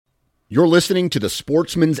You're listening to the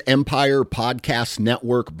Sportsman's Empire Podcast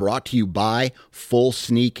Network, brought to you by Full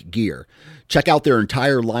Sneak Gear. Check out their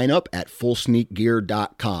entire lineup at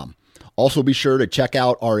fullsneakgear.com. Also be sure to check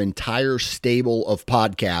out our entire stable of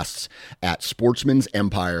podcasts at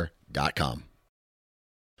sportsmansempire.com.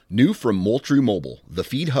 New from Moultrie Mobile, the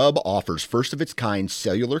Feed Hub offers first-of-its-kind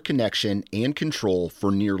cellular connection and control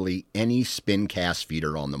for nearly any spin cast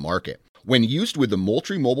feeder on the market. When used with the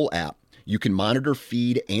Moultrie Mobile app, you can monitor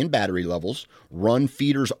feed and battery levels, run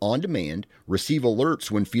feeders on demand, receive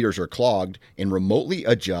alerts when feeders are clogged, and remotely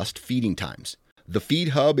adjust feeding times. The Feed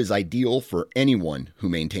Hub is ideal for anyone who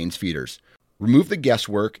maintains feeders. Remove the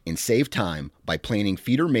guesswork and save time by planning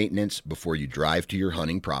feeder maintenance before you drive to your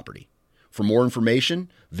hunting property. For more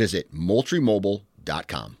information, visit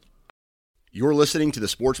MoultrieMobile.com. You're listening to the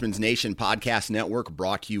Sportsman's Nation Podcast Network,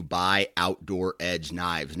 brought to you by Outdoor Edge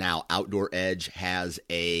Knives. Now, Outdoor Edge has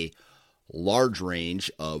a large range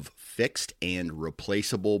of fixed and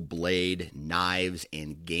replaceable blade, knives,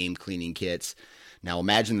 and game cleaning kits. Now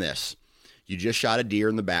imagine this. You just shot a deer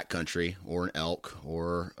in the backcountry or an elk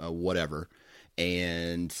or whatever,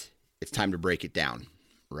 and it's time to break it down,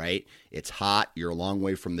 right? It's hot. You're a long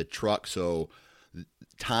way from the truck, so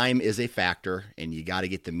time is a factor, and you got to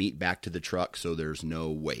get the meat back to the truck so there's no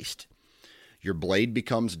waste. Your blade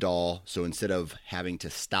becomes dull, so instead of having to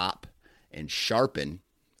stop and sharpen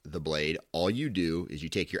the blade, all you do is you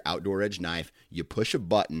take your Outdoor Edge knife, you push a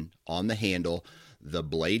button on the handle, the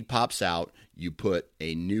blade pops out, you put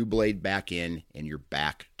a new blade back in, and you're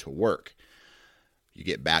back to work. You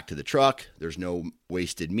get back to the truck, there's no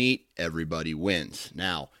wasted meat, everybody wins.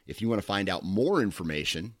 Now, if you want to find out more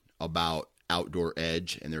information about Outdoor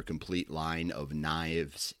Edge and their complete line of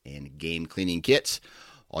knives and game cleaning kits,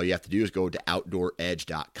 all you have to do is go to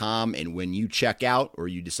OutdoorEdge.com, and when you check out or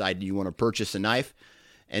you decide you want to purchase a knife,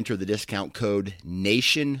 enter the discount code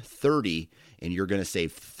NATION30, and you're going to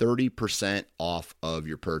save 30% off of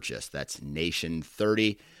your purchase. That's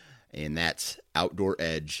NATION30, and that's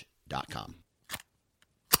OutdoorEdge.com.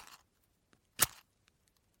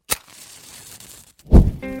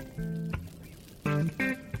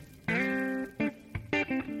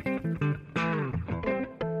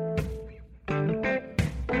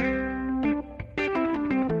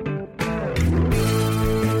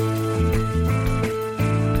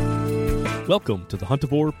 Welcome to the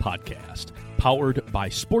Huntivore Podcast, powered by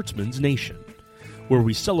Sportsman's Nation, where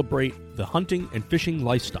we celebrate the hunting and fishing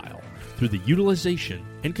lifestyle through the utilization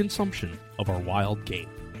and consumption of our wild game.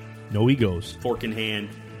 No egos. Fork in hand,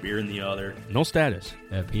 beer in the other. No status.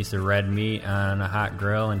 A piece of red meat on a hot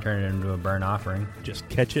grill and turn it into a burnt offering. Just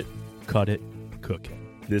catch it, cut it, cook it.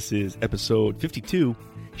 This is episode 52,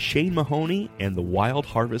 Shane Mahoney and the Wild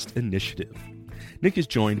Harvest Initiative. Nick is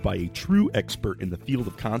joined by a true expert in the field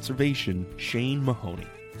of conservation, Shane Mahoney.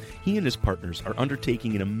 He and his partners are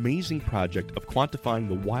undertaking an amazing project of quantifying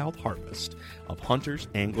the wild harvest of hunters,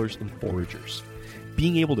 anglers, and foragers.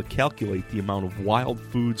 Being able to calculate the amount of wild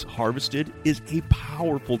foods harvested is a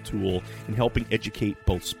powerful tool in helping educate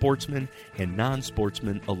both sportsmen and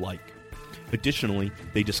non-sportsmen alike. Additionally,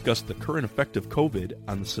 they discuss the current effect of COVID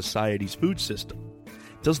on the society's food system.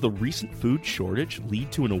 Does the recent food shortage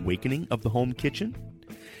lead to an awakening of the home kitchen?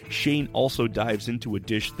 Shane also dives into a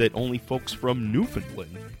dish that only folks from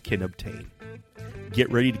Newfoundland can obtain.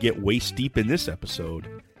 Get ready to get waist deep in this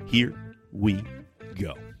episode. Here we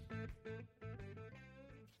go.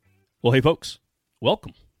 Well, hey folks,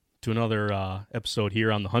 welcome to another episode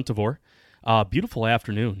here on the Huntivore. Beautiful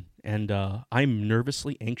afternoon, and I'm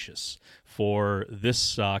nervously anxious for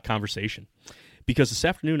this conversation. Because this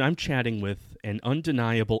afternoon I'm chatting with an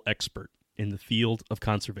undeniable expert in the field of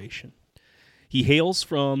conservation. He hails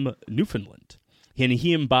from Newfoundland, and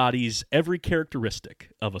he embodies every characteristic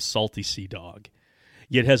of a salty sea dog,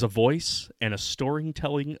 yet has a voice and a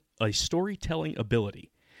storytelling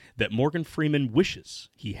ability that Morgan Freeman wishes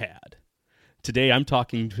he had. Today I'm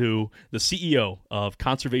talking to the CEO of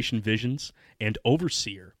Conservation Visions and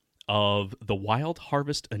overseer of the Wild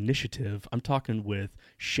Harvest Initiative. I'm talking with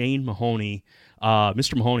Shane Mahoney.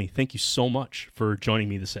 Mr. Mahoney, thank you so much for joining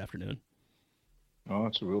me this afternoon. Oh,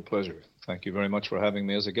 it's a real pleasure. Thank you very much for having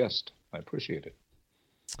me as a guest. I appreciate it.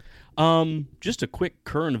 Just a quick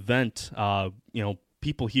current event.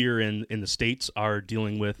 People here in the States are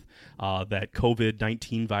dealing with that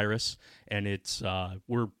COVID-19 virus, and it's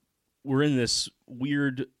we're in this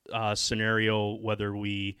weird scenario, whether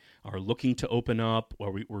we are looking to open up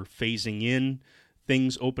or we're phasing in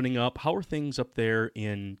things opening up. How are things up there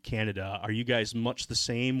in Canada? Are you guys much the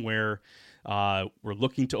same where we're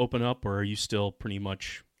looking to open up, or are you still pretty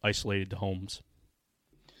much isolated to homes?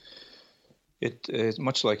 It is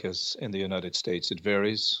much like as in the United States. It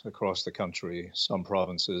varies across the country. Some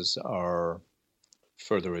provinces are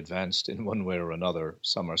further advanced in one way or another.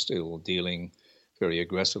 Some are still dealing very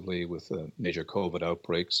aggressively with major COVID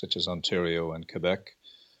outbreaks, such as Ontario and Quebec,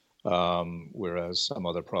 whereas some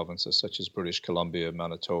other provinces, such as British Columbia,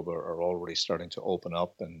 Manitoba, are already starting to open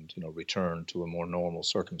up and return to a more normal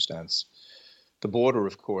circumstance. The border,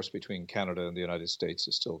 of course, between Canada and the United States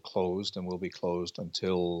is still closed and will be closed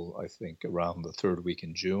until, I think, around the third week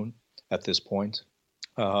in June at this point.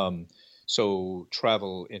 So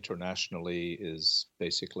travel internationally is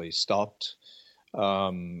basically stopped.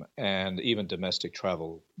 And even domestic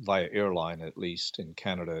travel via airline, at least in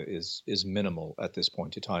Canada, is minimal at this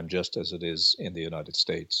point in time, just as it is in the United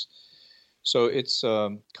States. So it's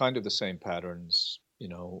kind of the same patterns,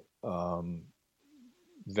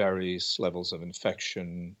 various levels of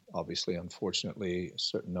infection, obviously, unfortunately, a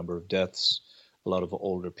certain number of deaths. A lot of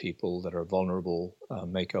older people that are vulnerable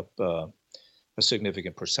make up a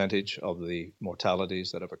significant percentage of the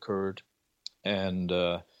mortalities that have occurred. And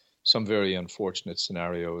some very unfortunate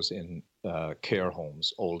scenarios in care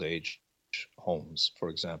homes, old age homes, for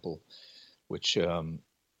example, which,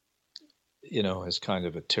 is kind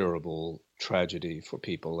of a terrible tragedy for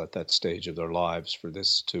people at that stage of their lives for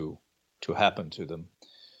this to happen to them.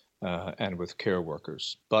 And with care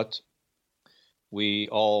workers. But we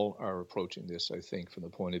all are approaching this, I think, from the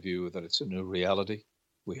point of view that it's a new reality.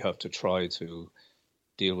 We have to try to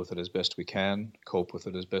deal with it as best we can, cope with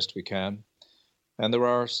it as best we can. And there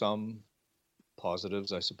are some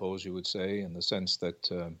positives, I suppose you would say, in the sense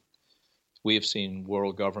that we have seen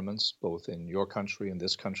world governments, both in your country and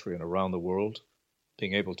this country and around the world,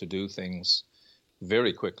 being able to do things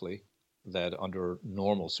very quickly that under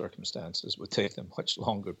normal circumstances would take them much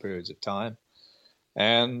longer periods of time.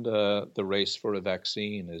 And the race for a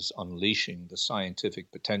vaccine is unleashing the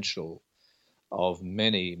scientific potential of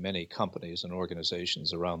many, many companies and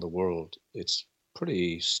organizations around the world. It's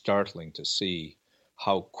pretty startling to see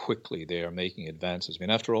how quickly they are making advances. I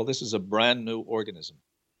mean, after all, this is a brand new organism.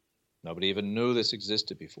 Nobody even knew this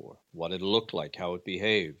existed before, what it looked like, how it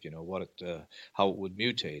behaved, how it would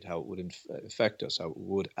mutate, how it would affect us, how it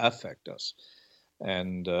would affect us.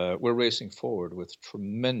 And we're racing forward with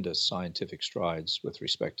tremendous scientific strides with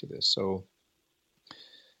respect to this. So,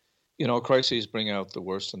 crises bring out the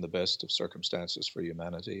worst and the best of circumstances for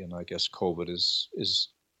humanity. And I guess COVID is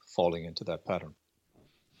falling into that pattern.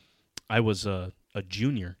 I was a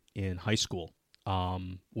junior in high school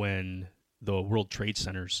when the World Trade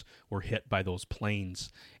Centers were hit by those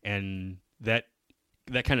planes, and that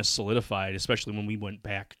kind of solidified, especially when we went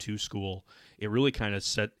back to school. It really kind of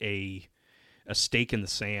set a stake in the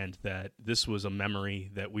sand that this was a memory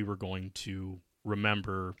that we were going to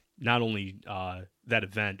remember, not only that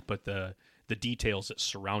event, but the details that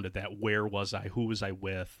surrounded that. Where was I? Who was I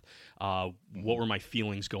with? What were my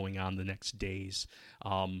feelings going on the next days?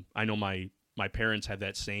 I know my parents had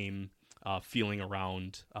that same feeling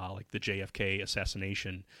around like the JFK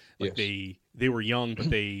assassination. Like yes. They were young,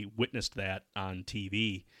 but they witnessed that on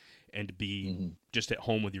TV, and to be just at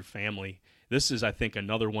home with your family. This is, I think,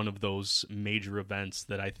 another one of those major events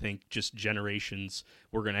that I think just generations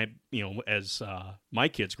we're going to, as my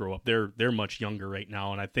kids grow up, they're much younger right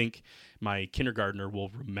now. And I think my kindergartner will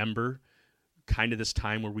remember kind of this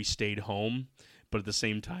time where we stayed home. But at the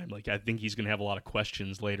same time, like, I think he's going to have a lot of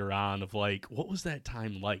questions later on of like, what was that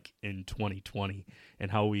time like in 2020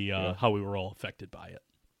 and how we were all affected by it?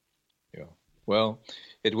 Yeah. Well,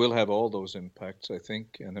 it will have all those impacts, I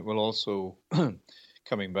think. And it will also,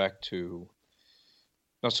 coming back to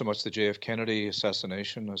not so much the JF Kennedy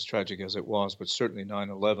assassination, as tragic as it was, but certainly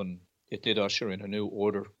 9/11, it did usher in a new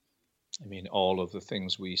order. I mean, all of the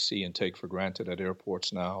things we see and take for granted at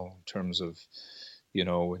airports now in terms of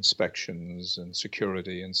inspections and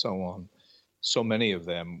security and so on. So many of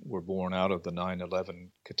them were born out of the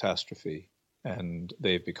 9/11 catastrophe, and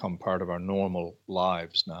they've become part of our normal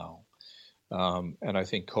lives now. And I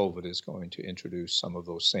think COVID is going to introduce some of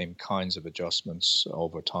those same kinds of adjustments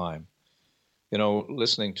over time.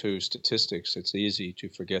 Listening to statistics, it's easy to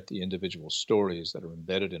forget the individual stories that are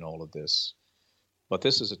embedded in all of this. But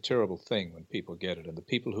this is a terrible thing when people get it. And the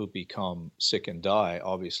people who become sick and die,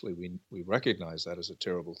 obviously, we recognize that as a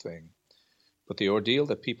terrible thing. But the ordeal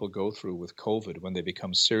that people go through with COVID when they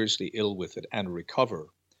become seriously ill with it and recover,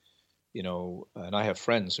 and I have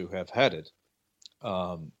friends who have had it,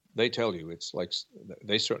 they tell you it's like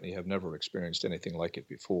they certainly have never experienced anything like it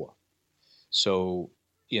before. So,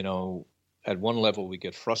 at one level, we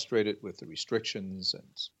get frustrated with the restrictions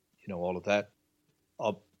and, all of that,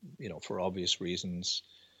 for obvious reasons.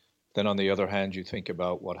 Then on the other hand, you think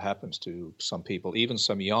about what happens to some people, even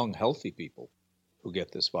some young, healthy people who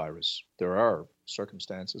get this virus. There are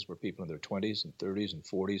circumstances where people in their 20s and 30s and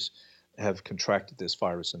 40s have contracted this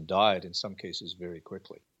virus and died, in some cases very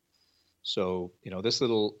quickly. So, this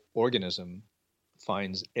little organism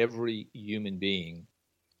finds every human being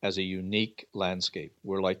as a unique landscape.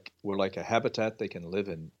 We're like a habitat they can live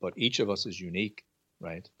in, but each of us is unique,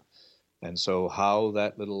 right? And so how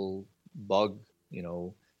that little bug,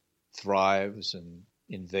 thrives and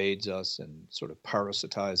invades us and sort of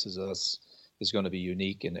parasitizes us is going to be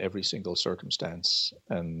unique in every single circumstance.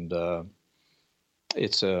 And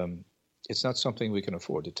it's not something we can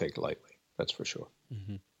afford to take lightly. That's for sure.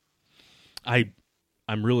 Mm-hmm.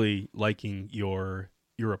 I'm really liking your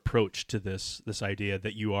approach to this idea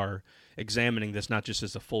that you are examining this not just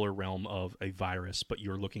as a fuller realm of a virus, but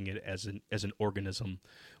you're looking at it as an organism.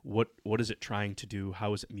 What is it trying to do?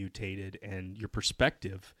 How is it mutated? And your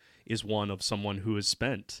perspective is one of someone who has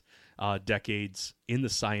spent decades in the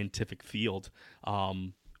scientific field,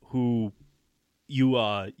 who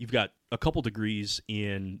you've got a couple degrees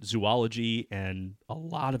in zoology and a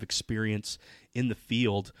lot of experience in the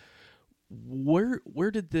field.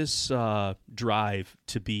 Where did this drive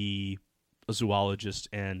to be a zoologist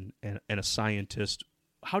and a scientist?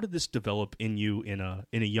 How did this develop in you in a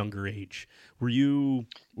younger age? Were you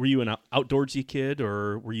an outdoorsy kid,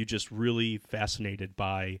 or were you just really fascinated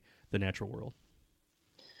by the natural world?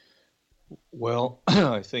 Well,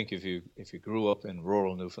 I think if you grew up in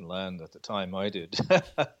rural Newfoundland at the time I did,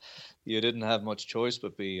 you didn't have much choice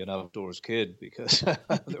but be an outdoors kid, because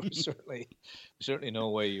there was certainly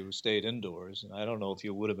no way you stayed indoors, and I don't know if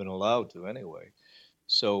you would have been allowed to anyway.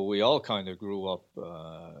 So we all kind of grew up,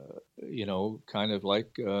 kind of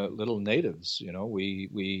like little natives.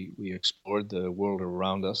 We explored the world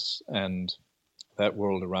around us, and that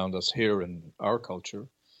world around us here in our culture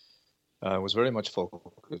was very much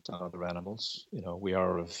focused on other animals. We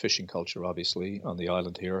are a fishing culture, obviously, on the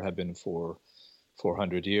island here, have been for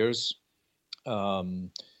 400 years.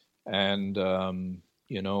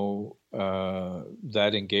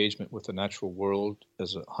 That engagement with the natural world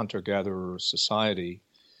as a hunter-gatherer society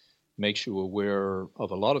makes you aware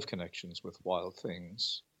of a lot of connections with wild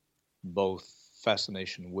things, both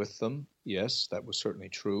fascination with them. Yes, that was certainly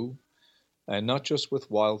true. And not just with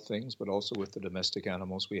wild things, but also with the domestic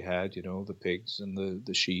animals we had, the pigs and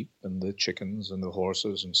the sheep and the chickens and the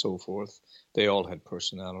horses and so forth. They all had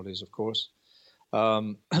personalities, of course.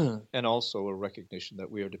 And also a recognition that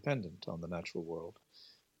we are dependent on the natural world.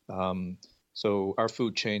 So our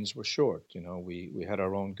food chains were short. We had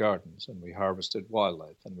our own gardens, and we harvested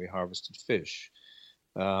wildlife, and we harvested fish.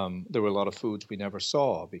 There were a lot of foods we never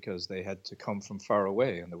saw because they had to come from far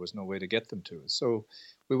away, and there was no way to get them to us. So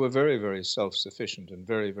we were very, very self-sufficient and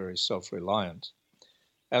very, very self-reliant.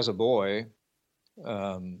 As a boy,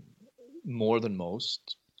 more than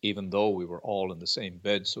most, even though we were all in the same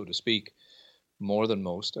bed, so to speak, more than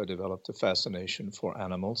most, I developed a fascination for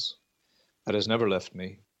animals. That has never left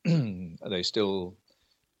me. They still,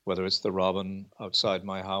 whether it's the robin outside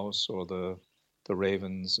my house or the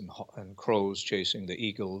ravens and crows chasing the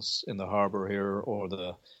eagles in the harbor here, or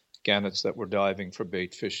the gannets that were diving for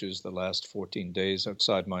bait fishes the last 14 days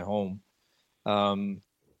outside my home,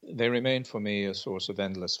 they remain for me a source of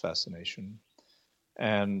endless fascination.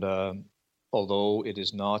 And although it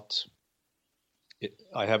is not,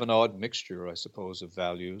 I have an odd mixture, I suppose, of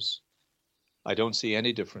values. I don't see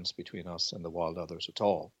any difference between us and the wild others at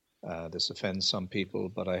all. This offends some people,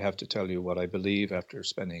 but I have to tell you what I believe after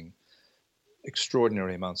spending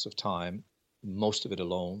extraordinary amounts of time, most of it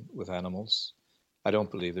alone, with animals. I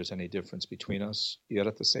don't believe there's any difference between us. Yet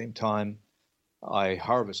at the same time, I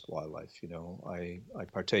harvest wildlife. I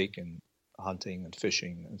partake in hunting and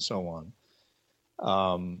fishing and so on.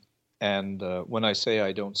 When I say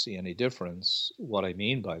I don't see any difference, what I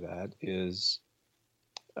mean by that is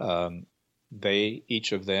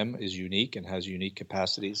each of them is unique and has unique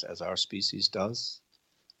capacities as our species does.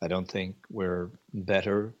 I don't think we're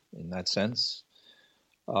better in that sense.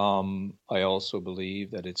 I also believe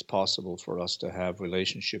that it's possible for us to have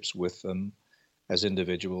relationships with them as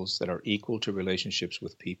individuals that are equal to relationships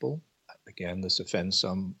with people. Again, this offends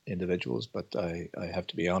some individuals, but I have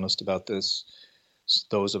to be honest about this.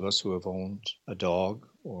 Those of us who have owned a dog,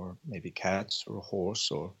 or maybe cats, or a horse,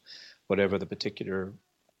 or whatever the particular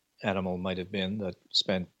animal might have been that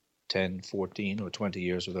spent 10, 14, or 20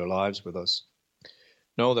 years of their lives with us,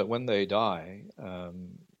 know that when they die,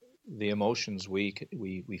 the emotions we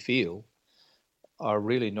feel are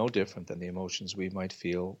really no different than the emotions we might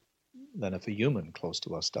feel than if a human close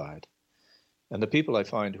to us died. And the people I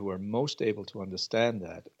find who are most able to understand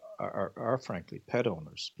that are frankly pet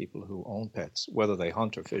owners, people who own pets. Whether they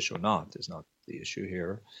hunt or fish or not is not the issue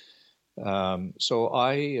here. So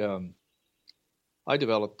I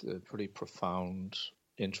developed a pretty profound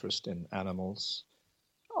interest in animals.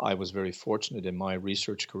 I was very fortunate in my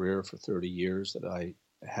research career for 30 years that I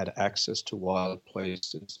had access to wild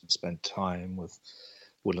places and spent time with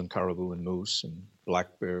woodland caribou and moose and black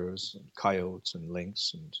bears and coyotes and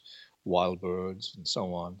lynx and wild birds and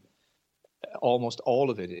so on. Almost all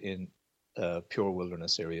of it in pure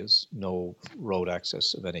wilderness areas, no road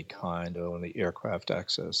access of any kind, only aircraft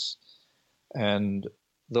access. And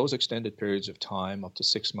those extended periods of time, up to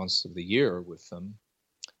 6 months of the year with them,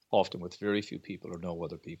 often with very few people or no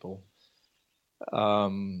other people,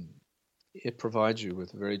 it provides you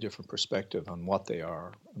with a very different perspective on what they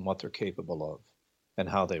are and what they're capable of and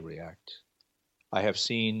how they react. I have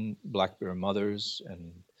seen black bear mothers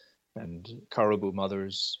and caribou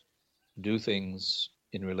mothers do things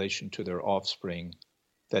in relation to their offspring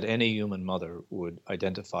that any human mother would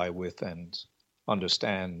identify with and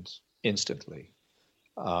understand instantly.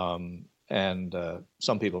 Some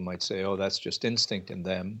people might say, oh, that's just instinct in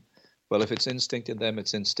them. Well, if it's instinct in them,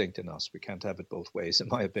 it's instinct in us. We can't have it both ways, in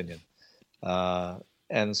my opinion.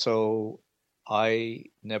 And so I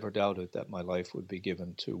never doubted that my life would be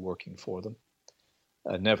given to working for them.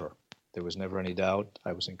 Never. There was never any doubt.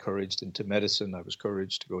 I was encouraged into medicine. I was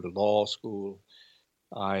encouraged to go to law school.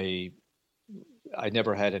 I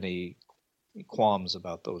never had any qualms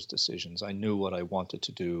about those decisions. I knew what I wanted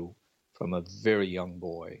to do from a very young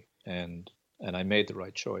boy, and I made the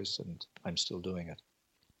right choice, and I'm still doing it.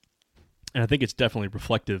 And I think it's definitely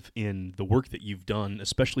reflective in the work that you've done,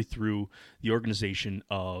 especially through the organization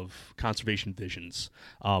of Conservation Visions,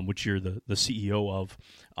 which you're the CEO of.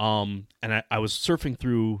 And I was surfing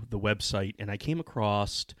through the website, and I came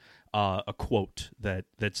across a quote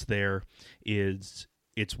that's there. It's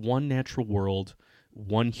one natural world,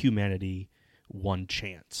 one humanity, one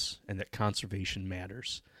chance, and that conservation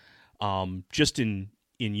matters. Just in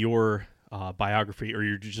your biography, or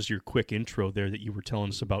your quick intro there that you were telling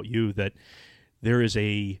us about you, that there is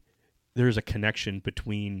a connection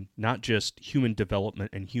between not just human development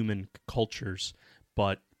and human cultures,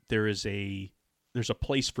 but there's a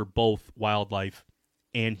place for both wildlife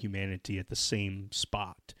and humanity at the same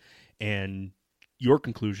spot. And your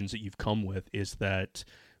conclusions that you've come with is that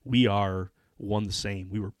we are one the same.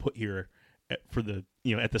 We were put here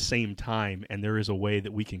at the same time, and there is a way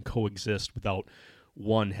that we can coexist without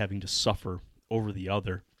one having to suffer over the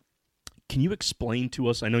other. Can you explain to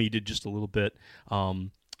us, I know you did just a little bit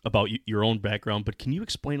about your own background, but can you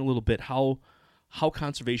explain a little bit how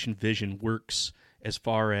Conservation Vision works as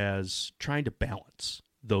far as trying to balance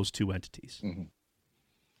those two entities? Mm-hmm.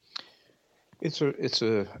 It's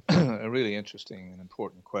a a really interesting and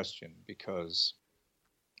important question, because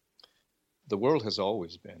the world has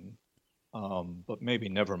always been, but maybe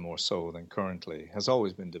never more so than currently, has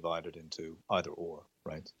always been divided into either or,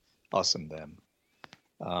 right? Us and them.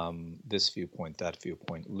 This viewpoint, that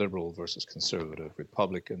viewpoint, liberal versus conservative,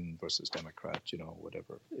 Republican versus Democrat,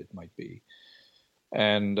 whatever it might be.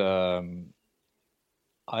 And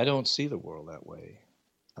I don't see the world that way.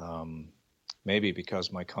 Maybe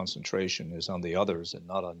because my concentration is on the others and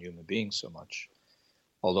not on human beings so much.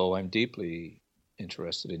 Although I'm deeply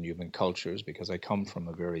interested in human cultures because I come from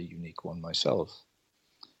a very unique one myself.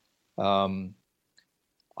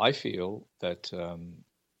 I feel that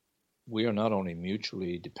we are not only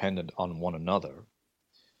mutually dependent on one another,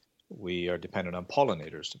 we are dependent on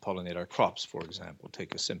pollinators to pollinate our crops, for example.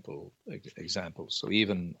 Take a simple example. So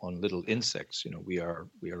even on little insects, we are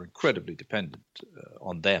incredibly dependent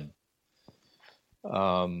on them.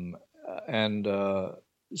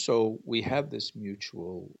 So we have this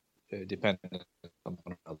mutual dependence on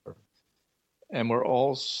one another. And we're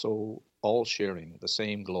also all sharing the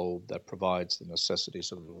same globe that provides the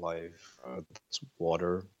necessities of life. That's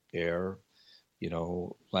water, air,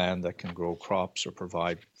 land that can grow crops or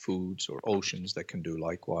provide foods, or oceans that can do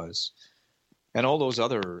likewise. And all those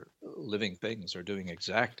other living things are doing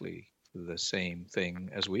exactly the same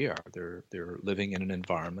thing as we are. They're living in an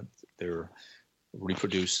environment. They're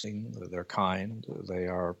reproducing their kind. They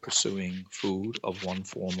are pursuing food of one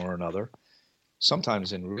form or another,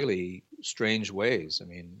 sometimes in really strange ways. I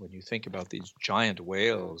mean, when you think about these giant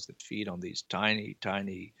whales that feed on these tiny,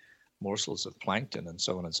 tiny morsels of plankton and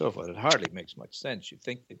so on and so forth, it hardly makes much sense. You'd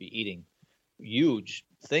think they'd be eating huge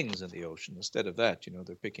things in the ocean. Instead of that,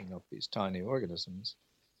 they're picking up these tiny organisms.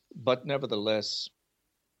 But nevertheless,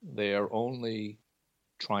 they are only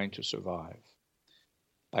trying to survive.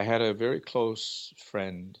 I had a very close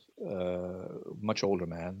friend, much older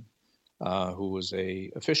man, who was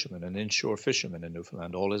a fisherman, an inshore fisherman in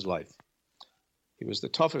Newfoundland all his life. He was the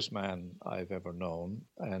toughest man I've ever known,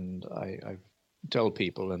 and I tell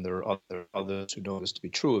people, and there are others who know this to be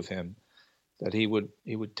true of him, that he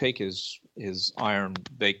would take his iron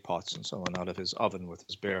bake pots and so on out of his oven with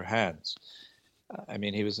his bare hands. I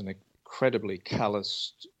mean, he was an incredibly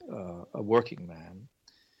calloused, a working man,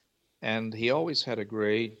 and he always had a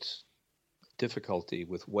great difficulty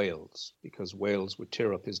with whales, because whales would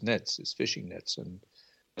tear up his nets, his fishing nets, and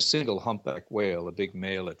a single humpback whale, a big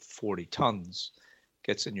male at 40 tons,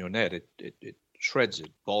 gets in your net, it shreds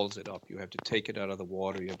it, balls it up. You have to take it out of the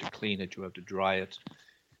water, you have to clean it, you have to dry it.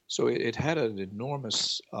 So it had an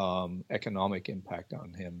enormous economic impact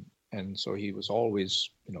on him, and so he was always,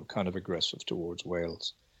 kind of aggressive towards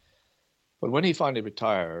whales. But when he finally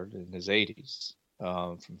retired in his 80s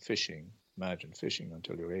from fishing, imagine fishing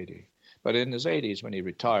until you're 80, but in his 80s when he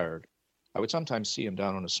retired, I would sometimes see him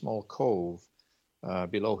down on a small cove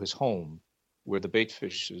below his home, where the bait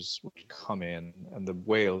fishes would come in, and the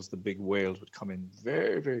big whales would come in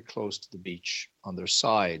very, very close to the beach on their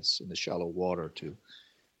sides in the shallow water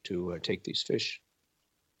to take these fish.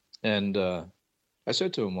 And I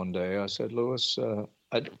said to him one day, I said, Lewis,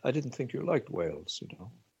 I didn't think you liked whales,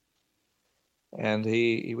 And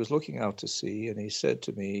he was looking out to sea, and he said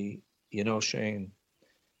to me, Shane,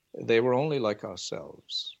 they were only like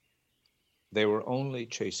ourselves. They were only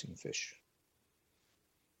chasing fish.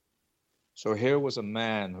 So here was a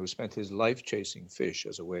man who spent his life chasing fish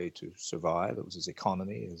as a way to survive. It was his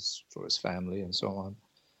economy, for his family, and so on,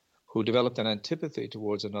 who developed an antipathy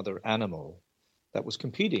towards another animal that was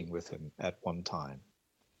competing with him at one time,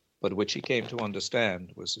 but which he came to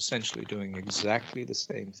understand was essentially doing exactly the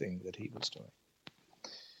same thing that he was doing.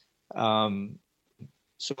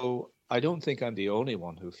 So I don't think I'm the only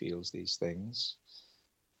one who feels these things,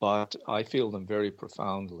 but I feel them very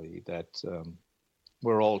profoundly, that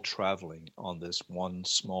we're all traveling on this one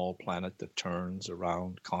small planet that turns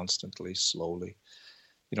around constantly, slowly.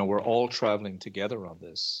 We're all traveling together on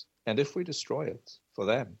this. And if we destroy it for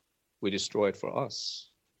them, we destroy it for us.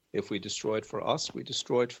 If we destroy it for us, we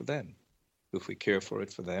destroy it for them. If we care for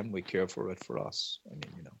it for them, we care for it for us.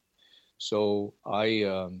 So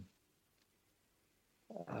I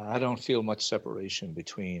don't feel much separation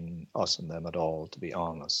between us and them at all, to be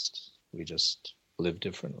honest. We just live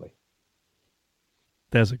differently.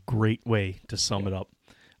 That's a great way to sum it up.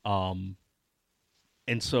 And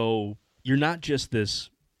so you're not just this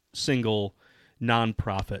single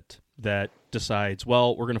nonprofit that decides,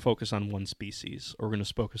 well, we're going to focus on one species, or we're going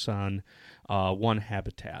to focus on one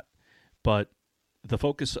habitat. But the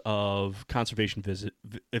focus of Conservation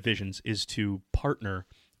Visions is to partner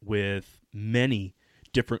with many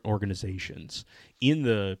different organizations in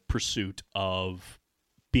the pursuit of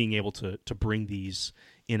being able to bring these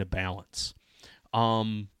in a balance.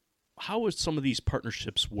 How would some of these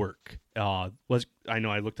partnerships work? I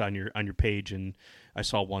know I looked on your page and I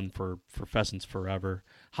saw one for Pheasants Forever.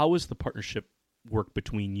 How does the partnership work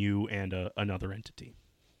between you and another entity?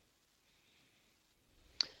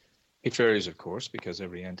 It varies, of course, because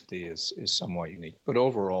every entity is somewhat unique. But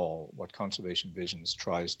overall, what Conservation Visions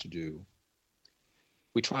tries to do,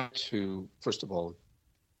 we try to, first of all,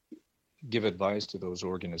 give advice to those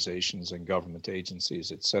organizations and government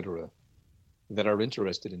agencies, etc., that are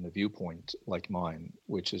interested in a viewpoint like mine,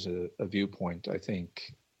 which is a viewpoint, I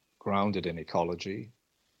think, grounded in ecology,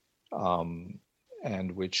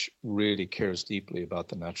 and which really cares deeply about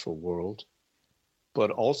the natural world,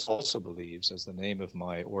 but also believes, as the name of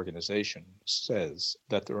my organization says,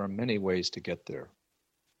 that there are many ways to get there.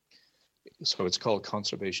 So it's called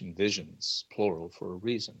Conservation Visions, plural, for a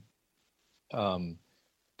reason.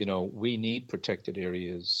 We need protected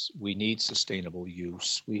areas. We need sustainable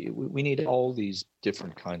use. We need all these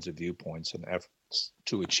different kinds of viewpoints and efforts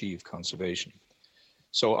to achieve conservation.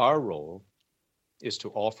 So our role is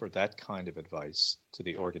to offer that kind of advice to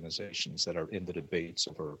the organizations that are in the debates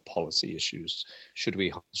over policy issues. Should we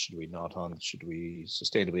hunt? Should we not hunt? Should we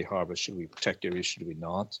sustainably harvest? Should we protect areas? Should we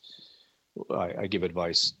not? I give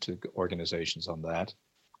advice to organizations on that.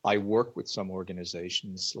 I work with some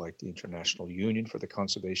organizations like the International Union for the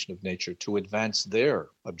Conservation of Nature to advance their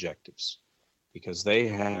objectives, because they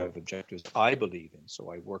have objectives I believe in.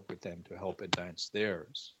 So I work with them to help advance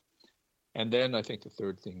theirs. And then I think the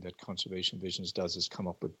third thing that Conservation Visions does is come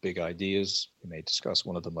up with big ideas. We may discuss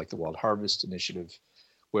one of them, like the Wild Harvest Initiative,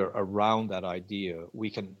 where around that idea, we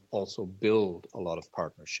can also build a lot of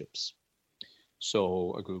partnerships.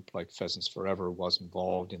 So a group like Pheasants Forever was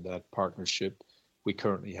involved in that partnership. We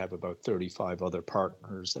currently have about 35 other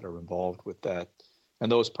partners that are involved with that.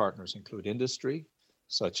 And those partners include industry,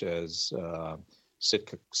 such as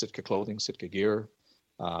Sitka Clothing, Sitka Gear,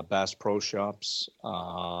 Bass Pro Shops,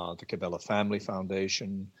 the Cabela Family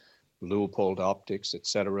Foundation, Leupold Optics,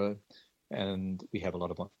 etc. And we have a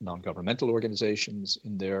lot of non-governmental organizations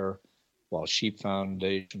in there, Wild Sheep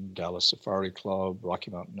Foundation, Dallas Safari Club,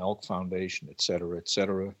 Rocky Mountain Elk Foundation, et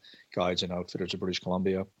cetera, Guides and Outfitters of British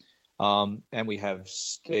Columbia. And we have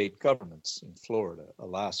state governments in Florida,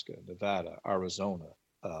 Alaska, Nevada, Arizona,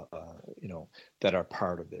 that are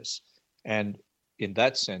part of this. And in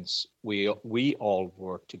that sense, we all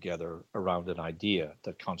work together around an idea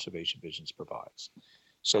that Conservation Visions provides.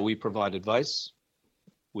 So we provide advice,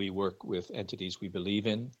 we work with entities we believe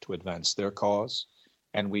in to advance their cause,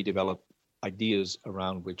 and we develop ideas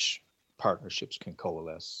around which partnerships can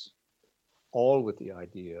coalesce, all with the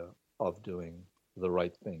idea of doing the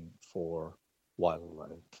right thing for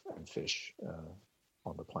wildlife and fish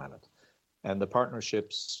on the planet. And the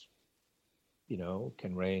partnerships,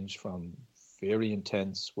 can range from very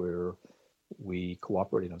intense, where we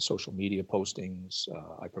cooperate on social media postings.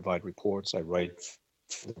 I provide reports. I write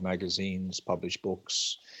for magazines, publish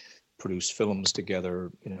books, produce films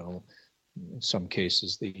together. In some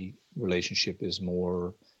cases, the relationship is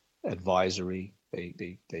more advisory.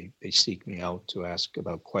 They seek me out to ask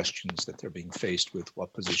about questions that they're being faced with.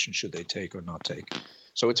 What position should they take or not take?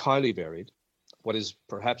 So it's highly varied. What is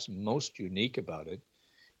perhaps most unique about it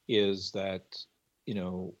is that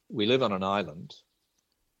we live on an island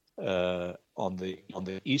on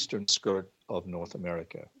the eastern skirt of North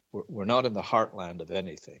America. We're not in the heartland of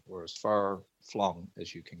anything. We're as far flung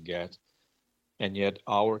as you can get, and yet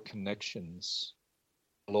our connections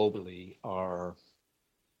globally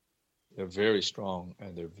they're very strong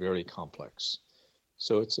and they're very complex.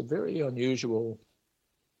 So it's a very unusual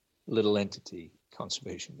little entity,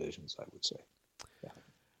 Conservation Visions, I would say. Yeah.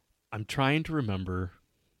 I'm trying to remember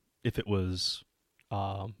if it was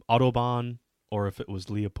Audubon or if it was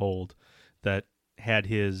Leupold that had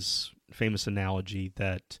his famous analogy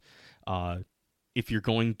that if you're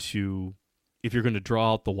going to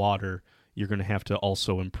draw out the water, you're going to have to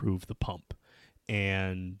also improve the pump.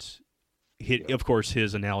 And of course,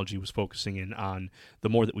 his analogy was focusing in on the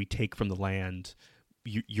more that we take from the land,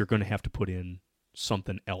 you're going to have to put in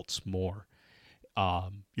something else more.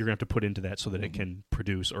 You're going to have to put into that so that it can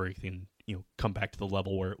produce, or it can come back to the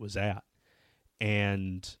level where it was at.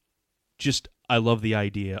 And just I love the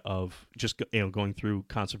idea of just going through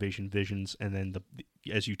Conservation Visions, and then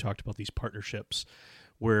as you talked about these partnerships,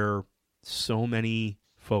 where so many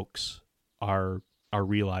folks are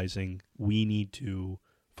realizing we need to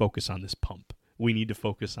focus on this pump. We need to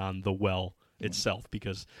focus on the well itself,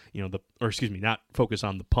 because not focus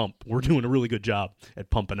on the pump. We're doing a really good job at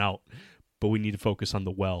pumping out, but we need to focus on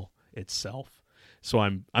the well itself. So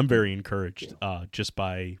I'm very encouraged just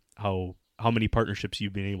by how many partnerships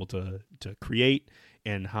you've been able to create,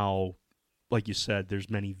 and how, like you said, there's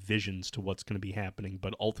many visions to what's going to be happening,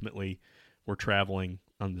 but ultimately we're traveling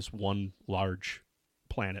on this one large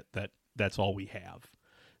planet that's all we have.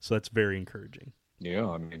 So that's very encouraging. Yeah,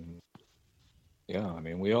 I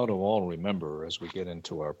mean, we ought to all remember, as we get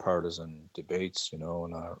into our partisan debates, and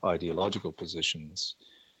our ideological positions,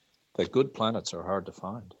 that good planets are hard to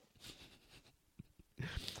find.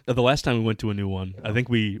 The last time we went to a new one, I think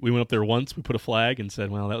we went up there once. We put a flag and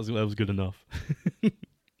said, "Well, that was good enough."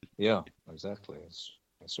 Yeah, exactly.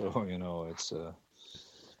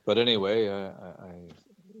 But anyway,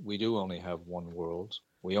 we do only have one world.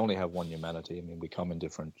 We only have one humanity. I mean, we come in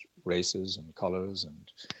different races and colors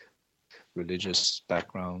and religious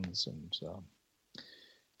backgrounds and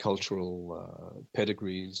cultural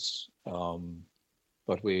pedigrees,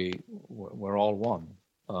 but we're all one.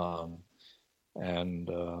 And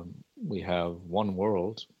we have one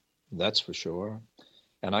world, that's for sure.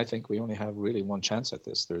 And I think we only have really one chance at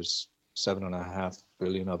this. There's 7.5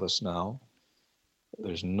 billion of us now.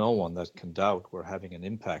 There's no one that can doubt we're having an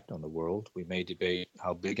impact on the world. We may debate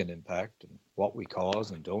how big an impact and what we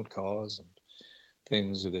cause and don't cause and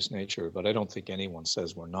things of this nature, but I don't think anyone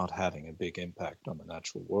says we're not having a big impact on the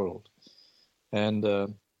natural world. And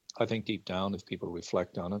I think deep down, if people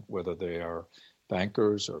reflect on it, whether they are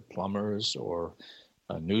bankers or plumbers or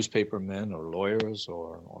newspapermen or lawyers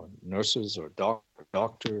or nurses or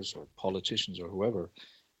doctors or politicians or whoever,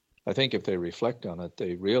 I think if they reflect on it,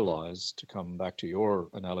 they realize, to come back to your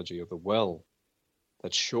analogy of the well,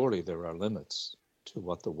 that surely there are limits to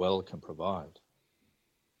what the well can provide.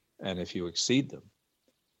 And if you exceed them,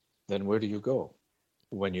 then where do you go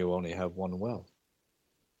when you only have one well?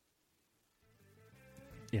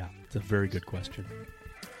 Yeah, it's a very good question.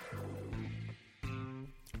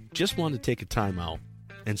 Just wanted to take a time out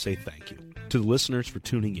and say thank you to the listeners for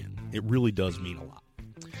tuning in. It really does mean a lot.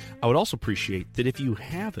 I would also appreciate that if you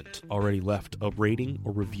haven't already left a rating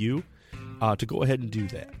or review, to go ahead and do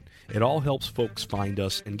that. It all helps folks find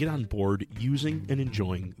us and get on board using and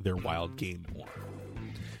enjoying their wild game more.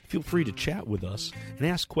 Feel free to chat with us and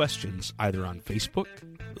ask questions either on Facebook,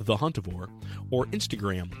 The Huntivore, or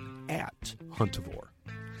Instagram @Huntivore.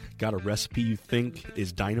 Got a recipe you think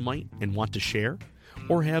is dynamite and want to share?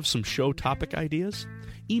 Or have some show topic ideas?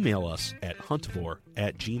 Email us at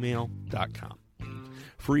huntivore@gmail.com.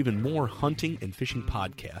 For even more hunting and fishing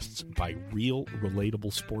podcasts by real,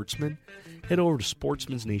 relatable sportsmen, head over to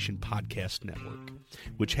Sportsman's Nation Podcast Network,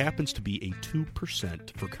 which happens to be a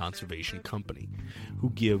 2% for conservation company,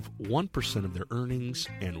 who give 1% of their earnings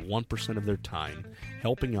and 1% of their time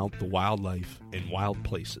helping out the wildlife and wild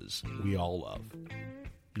places we all love.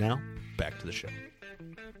 Now, back to the show.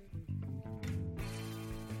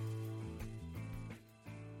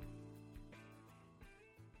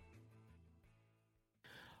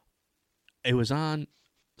 It was on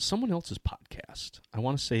someone else's podcast. I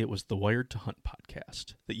want to say it was the Wired to Hunt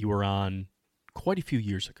podcast that you were on quite a few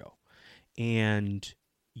years ago. And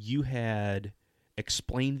you had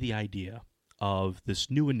explained the idea of this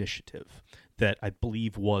new initiative that I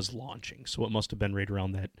believe was launching. So it must have been right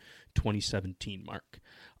around that 2017 mark.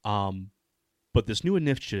 But this new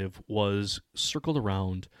initiative was circled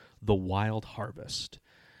around the wild harvest.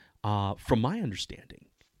 From my understanding,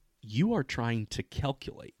 you are trying to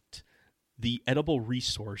calculate the edible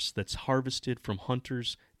resource that's harvested from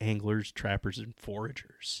hunters, anglers, trappers, and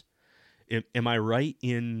foragers. Am I right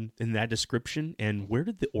in that description? And where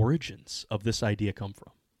did the origins of this idea come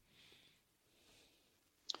from?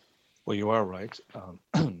 Well, you are right.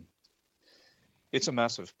 It's a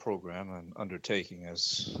massive program and undertaking,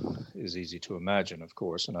 as is easy to imagine, of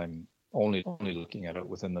course, and I'm only looking at it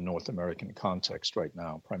within the North American context right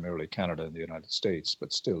now, primarily Canada and the United States,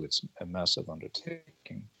 but still it's a massive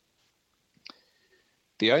undertaking.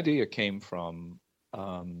 The idea came from,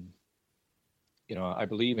 I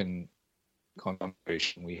believe in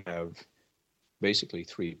conservation, we have basically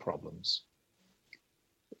three problems.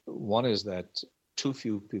 One is that too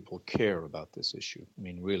few people care about this issue. I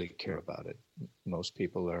mean, really care about it. Most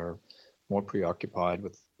people are more preoccupied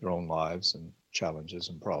with their own lives and challenges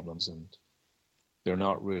and problems, and they're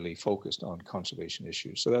not really focused on conservation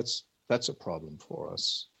issues. So that's a problem for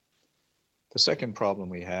us. The second problem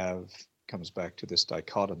we have comes back to this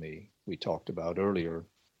dichotomy we talked about earlier.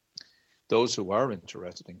 Those who are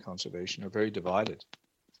interested in conservation are very divided.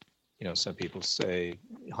 Some people say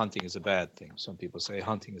hunting is a bad thing. Some people say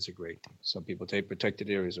hunting is a great thing. Some people say protected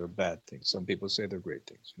areas are a bad thing. Some people say they're great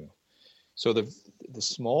things. So the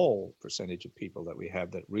small percentage of people that we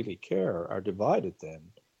have that really care are divided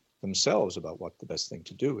then themselves about what the best thing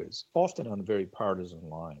to do is, often on very partisan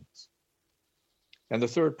lines. And the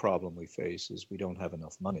third problem we face is we don't have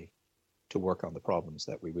enough money to work on the problems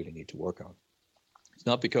that we really need to work on. It's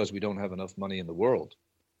not because we don't have enough money in the world.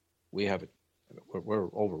 We're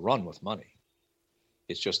overrun with money.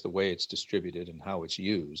 It's just the way it's distributed and how it's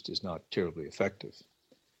used is not terribly effective.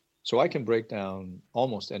 So I can break down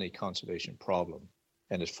almost any conservation problem,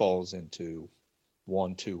 and it falls into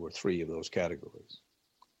 1, 2, or 3 of those categories.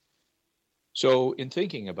 So in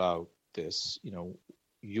thinking about this,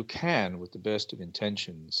 you can, with the best of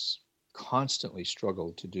intentions, constantly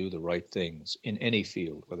struggle to do the right things in any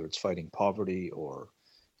field, whether it's fighting poverty or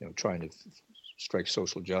trying to strike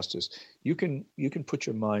social justice. You can put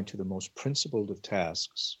your mind to the most principled of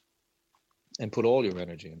tasks and put all your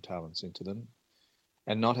energy and talents into them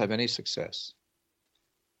and not have any success.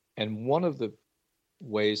 And one of the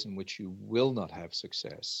ways in which you will not have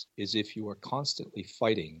success is if you are constantly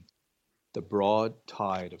fighting the broad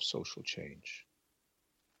tide of social change.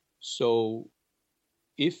 So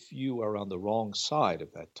if you are on the wrong side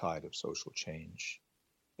of that tide of social change,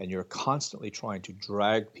 and you're constantly trying to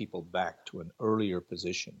drag people back to an earlier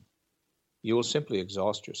position, you will simply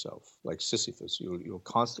exhaust yourself like Sisyphus. You'll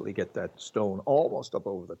constantly get that stone almost up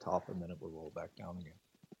over the top, and then it will roll back down again.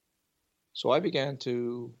 So I began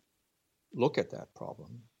to look at that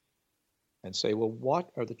problem and say, well, what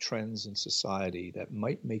are the trends in society that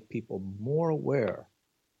might make people more aware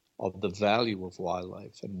of the value of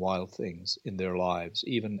wildlife and wild things in their lives,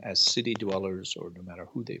 even as city dwellers or no matter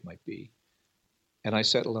who they might be? And I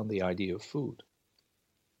settled on the idea of food.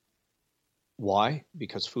 Why?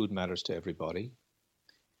 Because food matters to everybody.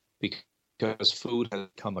 Because food has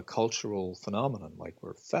become a cultural phenomenon. Like,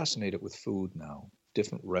 we're fascinated with food now.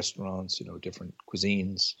 Different restaurants, different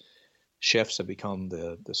cuisines. Chefs have become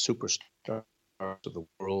the superstars of the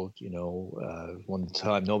world. One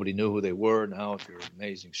time nobody knew who they were. Now, if you're an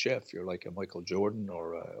amazing chef, you're like a Michael Jordan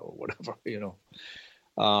or whatever.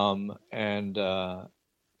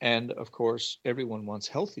 And of course, everyone wants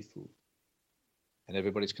healthy food, and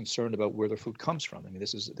everybody's concerned about where their food comes from. I mean,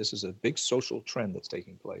 this is a big social trend that's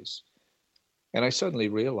taking place. And I suddenly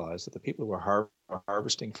realized that the people who are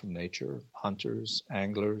harvesting from nature, hunters,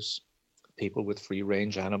 anglers, people with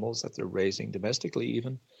free-range animals that they're raising domestically,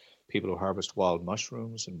 even people who harvest wild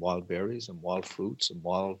mushrooms and wild berries and wild fruits and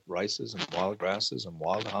wild rices and wild grasses and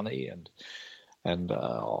wild honey and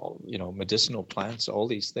medicinal plants, all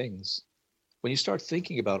these things. When you start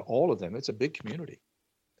thinking about all of them, it's a big community.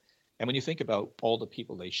 And when you think about all the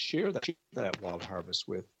people they share that wild harvest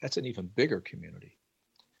with, that's an even bigger community.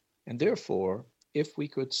 And therefore, if we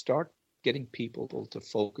could start getting people to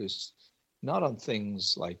focus not on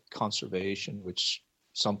things like conservation, which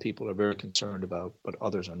some people are very concerned about, but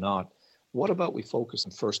others are not, what about we focus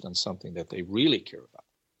first on something that they really care about,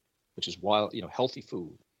 which is healthy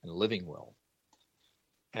food and living well.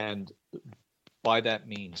 And by that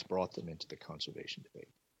means brought them into the conservation debate.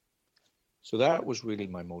 So that was really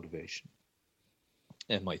my motivation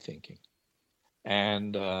and my thinking.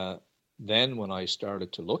 And then when I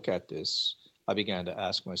started to look at this, I began to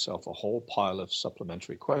ask myself a whole pile of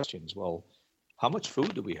supplementary questions. Well, how much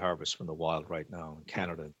food do we harvest from the wild right now in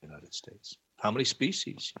Canada and the United States? How many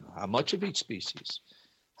species? How much of each species?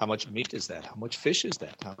 How much meat is that? How much fish is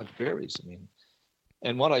that? How much berries?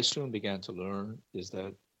 And what I soon began to learn is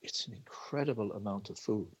that it's an incredible amount of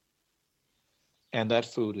food. And that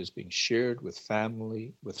food is being shared with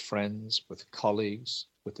family, with friends, with colleagues,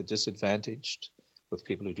 with the disadvantaged, with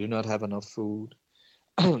people who do not have enough food.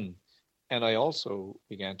 And I also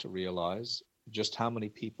began to realize just how many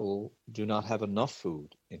people do not have enough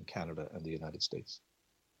food in Canada and the United States.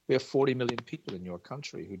 We have 40 million people in your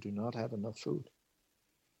country who do not have enough food,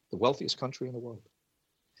 the wealthiest country in the world.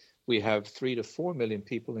 We have 3 to 4 million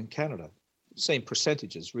people in Canada, same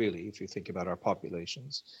percentages really, if you think about our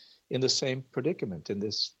populations, in the same predicament in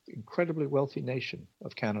this incredibly wealthy nation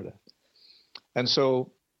of Canada. And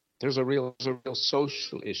so there's a real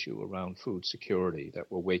social issue around food security that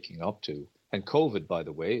we're waking up to. And COVID, by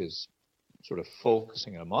the way, is sort of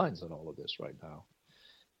focusing our minds on all of this right now.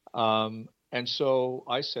 And so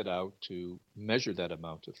I set out to measure that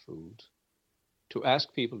amount of food, to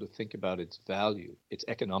ask people to think about its value, its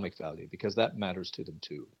economic value, because that matters to them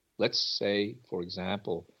too. Let's say, for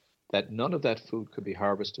example, that none of that food could be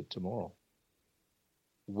harvested tomorrow.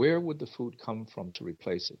 Where would the food come from to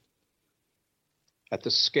replace it? At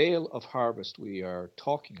the scale of harvest we are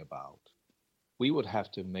talking about, we would have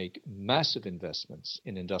to make massive investments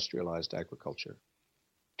in industrialized agriculture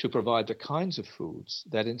to provide the kinds of foods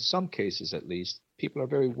that in some cases at least people are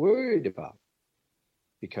very worried about,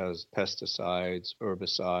 because pesticides,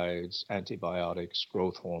 herbicides, antibiotics,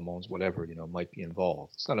 growth hormones, whatever, might be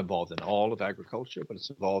involved. It's not involved in all of agriculture, but it's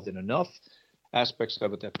involved in enough aspects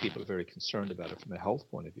of it that people are very concerned about it from a health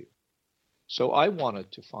point of view. So I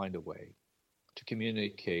wanted to find a way to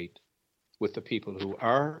communicate with the people who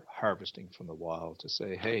are harvesting from the wild to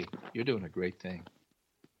say, hey, you're doing a great thing.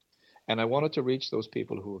 And I wanted to reach those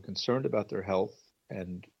people who were concerned about their health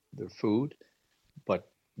and their food, but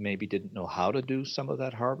maybe didn't know how to do some of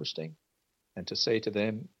that harvesting, and to say to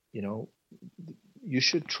them, you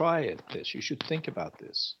should try this, you should think about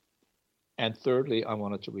this. And thirdly, I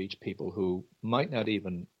wanted to reach people who might not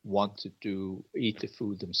even want to eat the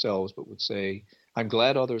food themselves, but would say, I'm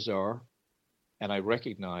glad others are, and I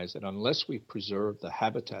recognize that unless we preserve the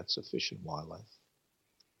habitats of fish and wildlife,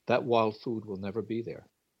 that wild food will never be there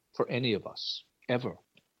for any of us, ever.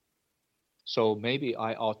 So maybe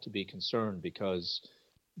I ought to be concerned because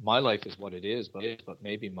my life is what it is, but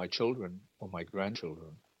maybe my children or my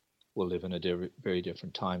grandchildren will live in a very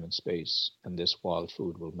different time and space, and this wild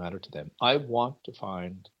food will matter to them. I want to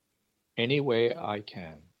find any way I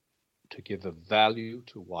can to give a value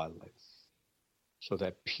to wildlife so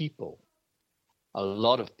that people, a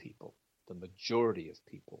lot of people, the majority of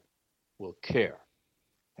people, will care.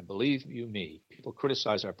 And believe you me, people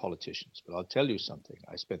criticize our politicians, but I'll tell you something.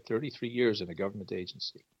 I spent 33 years in a government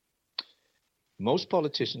agency. Most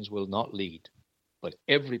politicians will not lead, but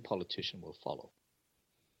every politician will follow.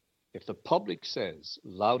 If the public says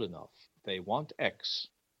loud enough they want X,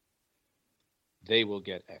 they will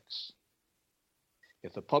get X.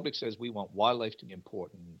 If the public says we want wildlife to be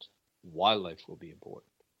important, wildlife will be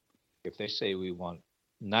important. If they say we want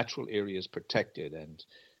natural areas protected and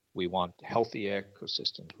we want healthy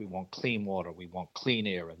ecosystems, we want clean water, we want clean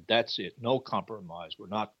air, and that's it, no compromise, we're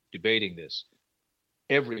not debating this,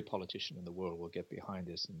 every politician in the world will get behind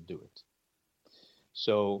this and do it.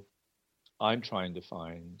 So I'm trying to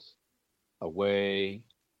find a way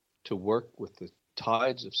to work with the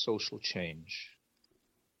tides of social change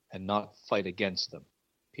and not fight against them.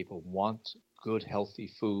 People want good, healthy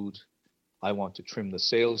food. I want to trim the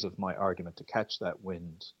sails of my argument to catch that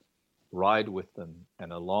wind, ride with them,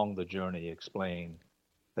 and along the journey explain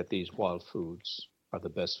that these wild foods are the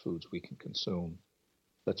best foods we can consume.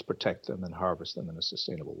 Let's protect them and harvest them in a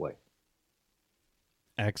sustainable way.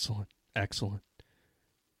 Excellent, excellent.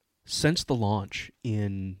 Since the launch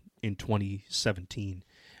in 2017,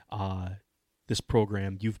 this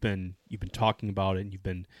program, you've been talking about it, and you've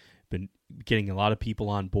been getting a lot of people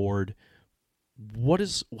on board.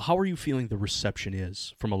 How are you feeling the reception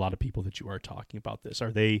is from a lot of people that you are talking about this?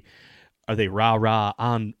 Are they rah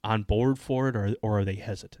on board for it, or are they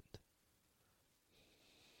hesitant?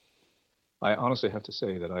 I honestly have to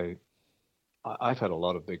say that I've had a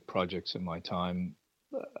lot of big projects in my time,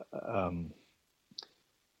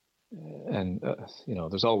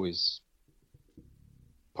 there's always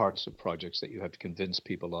parts of projects that you have to convince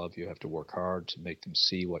people of. You have to work hard to make them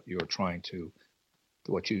see what you're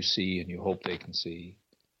what you see and you hope they can see.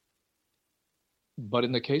 But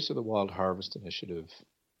in the case of the Wild Harvest Initiative,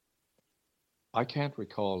 I can't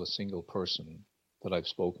recall a single person that I've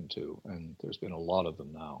spoken to, and there's been a lot of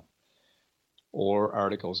them now, or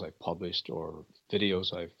articles I've published, or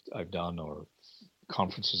videos I've done, or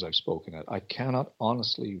conferences I've spoken at. I cannot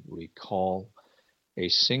honestly recall a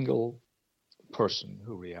single person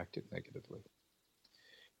who reacted negatively.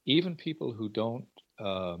 Even people who don't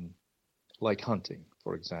like hunting,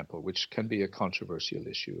 for example, which can be a controversial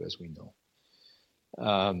issue, as we know,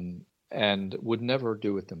 and would never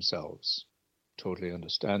do it themselves, totally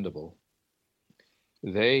understandable.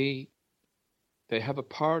 They have a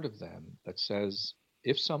part of them that says,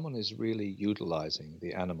 if someone is really utilizing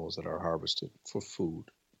the animals that are harvested for food,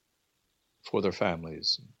 for their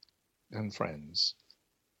families and friends,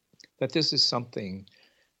 that this is something,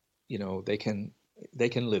 they can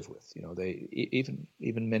live with. They even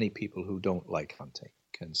many people who don't like hunting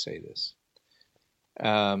can say this.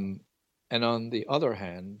 And on the other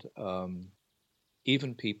hand,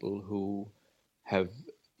 even people who have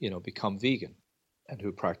become vegan and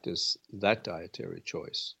who practice that dietary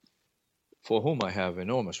choice, for whom I have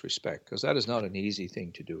enormous respect, because that is not an easy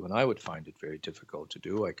thing to do, and I would find it very difficult to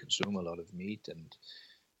do. I consume a lot of meat,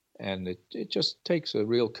 and it just takes a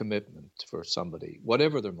real commitment for somebody,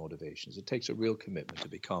 whatever their motivations. It takes a real commitment to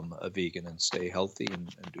become a vegan and stay healthy and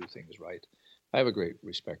do things right. I have a great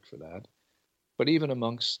respect for that. But even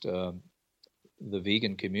amongst the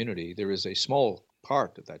vegan community, there is a small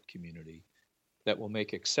part of that community that will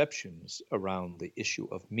make exceptions around the issue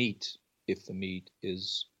of meat if the meat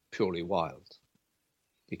is purely wild,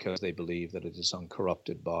 because they believe that it is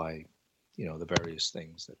uncorrupted by, the various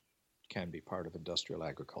things that can be part of industrial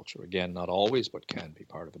agriculture. Again, not always, but can be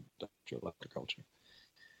part of industrial agriculture.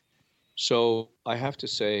 So I have to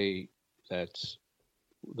say that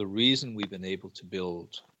the reason we've been able to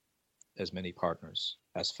build as many partners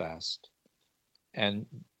as fast, and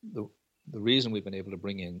the reason we've been able to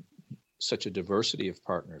bring in such a diversity of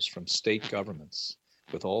partners, from state governments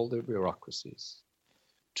with all their bureaucracies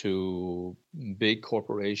to big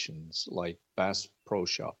corporations like Bass Pro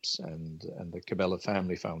Shops and the Cabela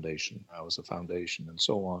Family Foundation, now as a foundation, and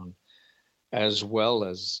so on, as well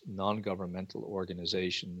as non-governmental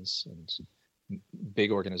organizations and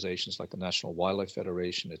big organizations like the National Wildlife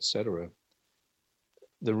Federation, etc.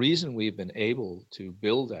 The reason we've been able to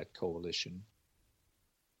build that coalition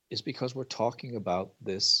is because we're talking about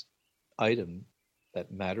this item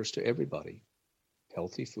that matters to everybody: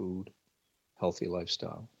 healthy food, healthy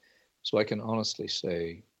lifestyle. So I can honestly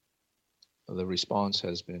say the response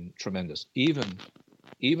has been tremendous. Even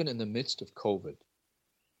in the midst of COVID,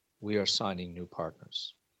 we are signing new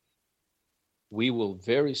partners. We will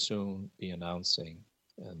very soon be announcing,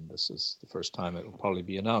 and this is the first time it will probably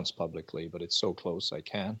be announced publicly, but it's so close I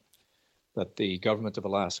can, that the government of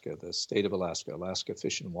Alaska, the state of Alaska, Alaska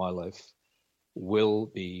Fish and Wildlife, will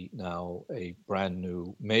be now a brand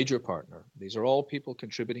new major partner. These are all people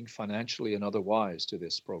contributing financially and otherwise to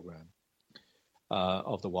this program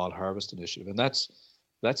of the Wild Harvest Initiative, and that's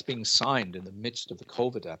being signed in the midst of the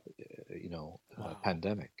COVID,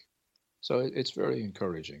 pandemic. So it's very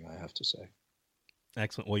encouraging, I have to say.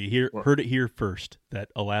 Excellent. Well, you heard it here first, that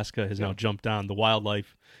Alaska has now jumped on the Wild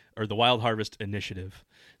Harvest Initiative.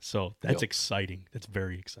 So that's exciting. That's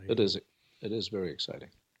very exciting. It is very exciting.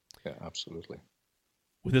 Yeah, absolutely.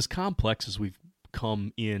 With as complex as we've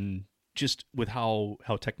come in, just with how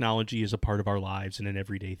technology is a part of our lives and an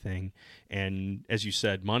everyday thing, and as you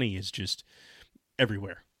said, money is just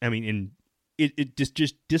everywhere. I mean, it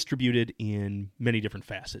just distributed in many different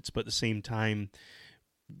facets, but at the same time,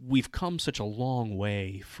 we've come such a long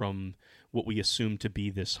way from what we assume to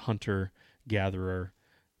be this hunter-gatherer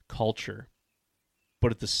culture.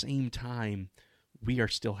 But at the same time, we are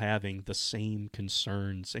still having the same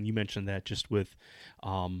concerns. And you mentioned that just with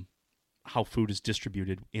how food is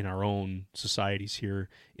distributed in our own societies here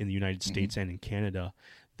in the United States and in Canada,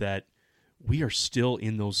 that we are still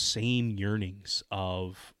in those same yearnings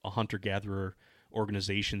of a hunter-gatherer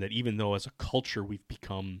organization, that even though as a culture we've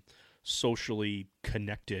become socially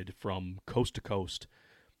connected from coast to coast,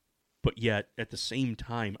 but yet at the same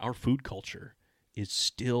time our food culture is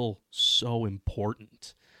still so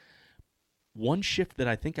important. One shift that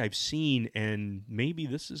I think I've seen, and maybe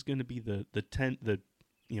this is going to be the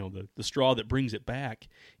straw that brings it back,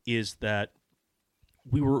 is that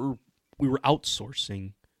we were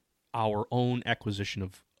outsourcing our own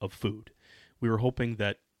acquisition of food. We were hoping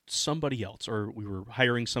that somebody else, or we were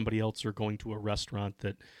hiring somebody else, or going to a restaurant,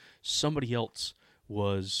 that somebody else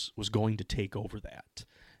was going to take over that.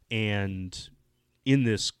 And in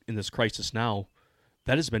this crisis now,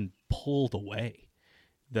 that has been pulled away.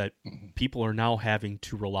 That people are now having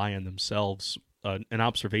to rely on themselves. An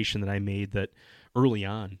observation that I made, that early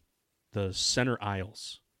on, the center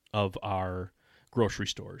aisles of our grocery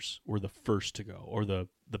stores were the first to go, or the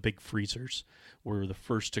big freezers were the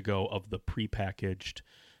first to go, of the prepackaged,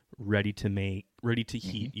 ready to make, ready to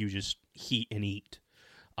heat, you just heat and eat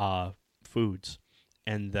foods,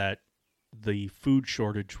 and that the food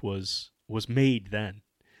shortage was made then,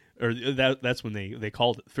 or that's when they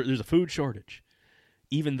called it. There's a food shortage,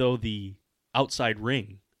 even though the outside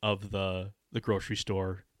ring of the grocery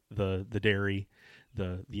store, the dairy,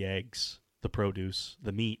 the eggs, the produce,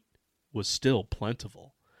 the meat was still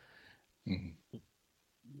plentiful.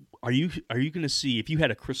 Are you going to see, if you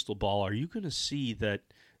had a crystal ball, are you going to see that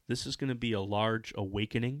this is going to be a large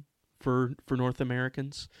awakening for North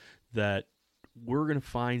Americans, that we're going to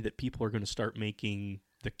find that people are going to start making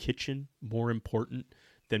the kitchen more important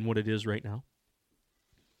than what it is right now?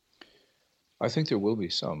 I think there will be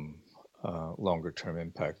some longer-term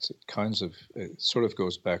impacts. It sort of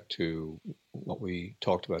goes back to what we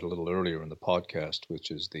talked about a little earlier in the podcast,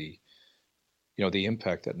 which is the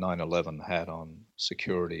impact that 9/11 had on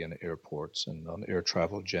security in airports and on air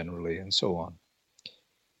travel generally, and so on.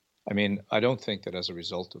 I mean, I don't think that as a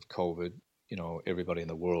result of COVID, everybody in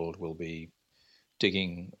the world will be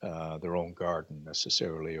digging their own garden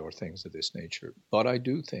necessarily, or things of this nature. But I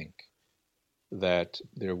do think that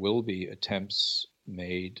there will be attempts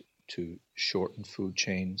made to shorten food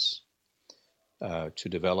chains, to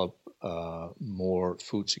develop more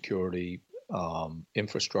food security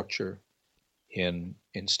infrastructure in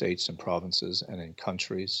states and provinces and in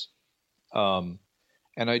countries.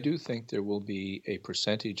 And I do think there will be a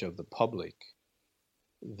percentage of the public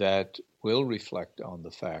that will reflect on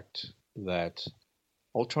the fact that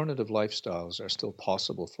alternative lifestyles are still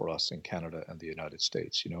possible for us in Canada and the United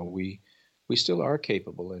States. We still are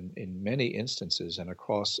capable in many instances and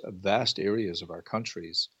across vast areas of our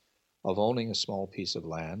countries of owning a small piece of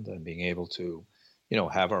land and being able to,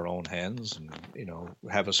 have our own hens and,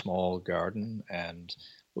 have a small garden, and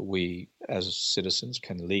we as citizens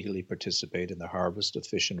can legally participate in the harvest of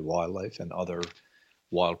fish and wildlife and other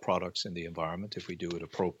wild products in the environment if we do it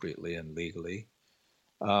appropriately and legally.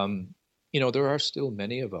 There are still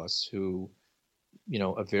many of us who,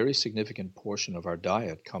 a very significant portion of our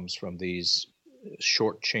diet comes from these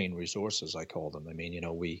short chain resources, I call them. I mean,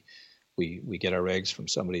 we get our eggs from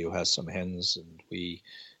somebody who has some hens, and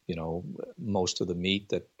most of the meat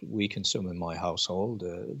that we consume in my household,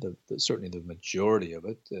 certainly the majority of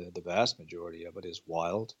it, the vast majority of it, is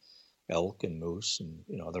wild elk and moose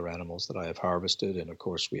and other animals that I have harvested. And of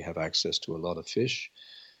course, we have access to a lot of fish.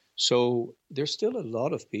 So there's still a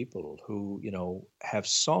lot of people who, have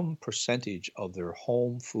some percentage of their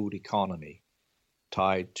home food economy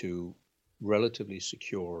tied to relatively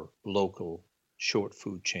secure local short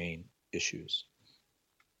food chain issues.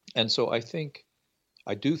 And so I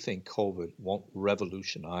do think COVID won't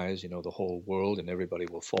revolutionize, the whole world and everybody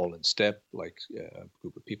will fall in step like a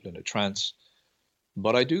group of people in a trance.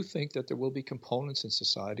 But I do think that there will be components in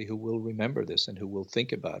society who will remember this and who will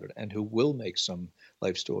think about it and who will make some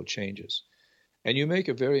lifestyle changes. And you make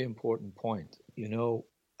a very important point.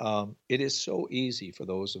 It is so easy for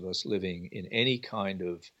those of us living in any kind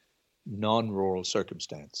of non-rural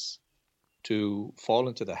circumstance to fall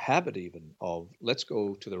into the habit even of, let's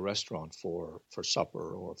go to the restaurant for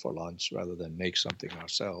supper or for lunch rather than make something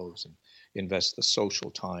ourselves and invest the social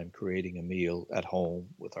time creating a meal at home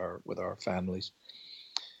with our families.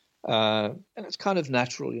 And it's kind of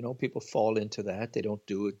natural, people fall into that. They don't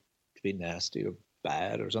do it to be nasty or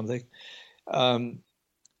bad or something.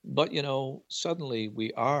 But, suddenly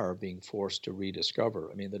we are being forced to rediscover.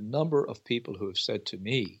 I mean, the number of people who have said to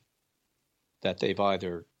me that they've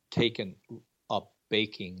either taken up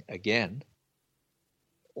baking again,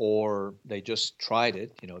 or they just tried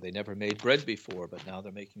it. They never made bread before, but now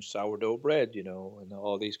they're making sourdough bread, and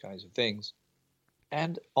all these kinds of things.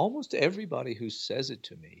 And almost everybody who says it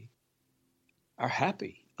to me are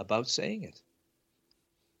happy about saying it.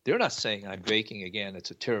 They're not saying I'm baking again,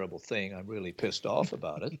 it's a terrible thing, I'm really pissed off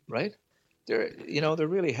about it, right? They're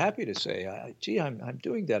really happy to say, gee, I'm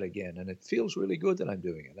doing that again, and it feels really good that I'm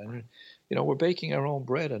doing it. And we're baking our own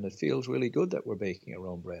bread, and it feels really good that we're baking our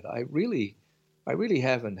own bread. I really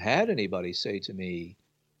haven't had anybody say to me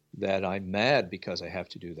that I'm mad because I have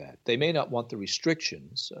to do that. They may not want the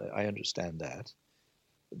restrictions. I understand that,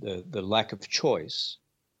 the lack of choice,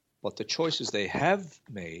 but the choices they have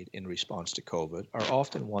made in response to COVID are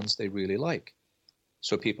often ones they really like.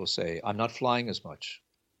 So people say, I'm not flying as much.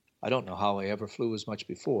 I don't know how I ever flew as much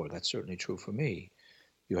before. That's certainly true for me.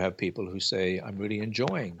 You have people who say, I'm really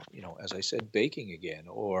enjoying, as I said, baking again,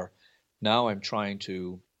 or now I'm trying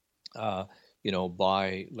to,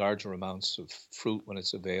 buy larger amounts of fruit when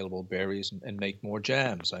it's available, berries, and make more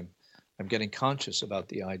jams. I'm getting conscious about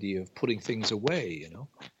the idea of putting things away,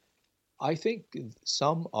 I think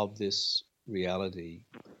some of this reality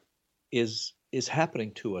is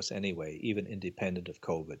happening to us anyway, even independent of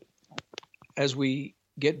COVID. As we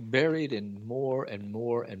get buried in more and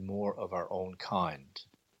more and more of our own kind,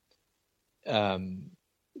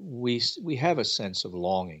 we have a sense of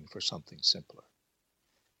longing for something simpler.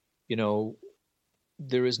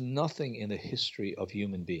 There is nothing in the history of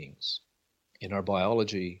human beings, in our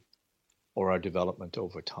biology or our development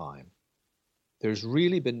over time. There's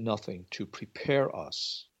really been nothing to prepare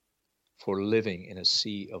us for living in a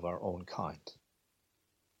sea of our own kind.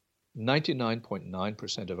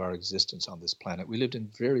 99.9% of our existence on this planet, we lived in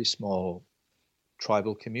very small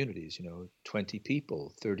tribal communities, 20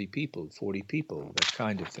 people, 30 people, 40 people, that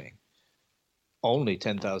kind of thing. Only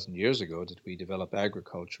 10,000 years ago did we develop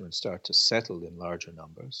agriculture and start to settle in larger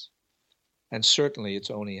numbers. And certainly it's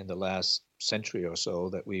only in the last century or so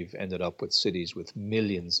that we've ended up with cities with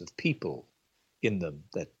millions of people in them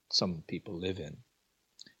that some people live in.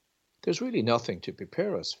 There's really nothing to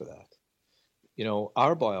prepare us for that.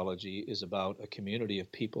 Our biology is about a community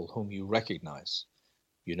of people whom you recognize.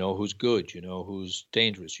 You know who's good, you know who's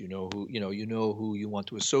dangerous, you know who you want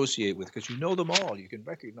to associate with, because you know them all, you can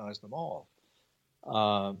recognize them all.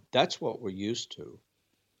 That's what we're used to.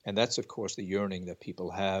 And that's, of course, the yearning that people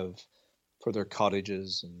have for their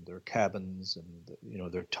cottages and their cabins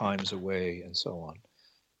and, their times away and so on.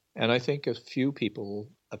 And I think a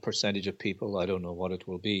percentage of people, I don't know what it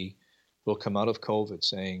will be, will come out of COVID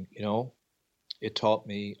saying, it taught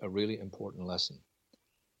me a really important lesson.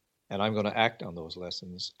 And I'm going to act on those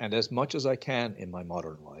lessons. And as much as I can in my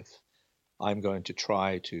modern life, I'm going to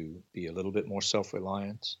try to be a little bit more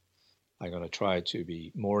self-reliant. I'm going to try to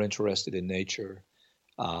be more interested in nature.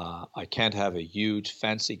 I can't have a huge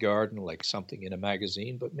fancy garden like something in a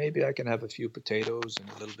magazine, but maybe I can have a few potatoes and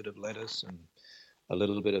a little bit of lettuce and a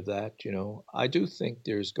little bit of that. I do think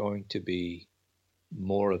there's going to be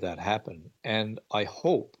more of that happen. And I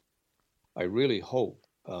really hope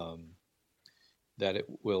that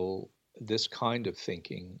this kind of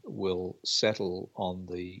thinking will settle on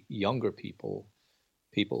the younger people,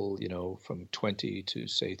 from 20 to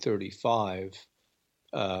say 35,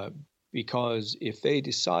 because if they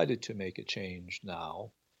decided to make a change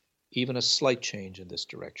now, even a slight change in this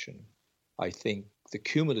direction, I think the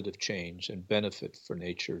cumulative change and benefit for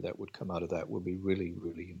nature that would come out of that will be really,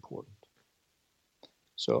 really important.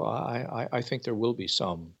 So I think there will be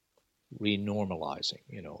some renormalizing,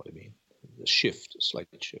 you know what I mean? A slight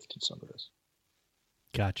shift in some of this.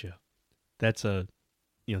 Gotcha. That's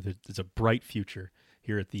there's a bright future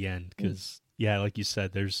here at the end because, like you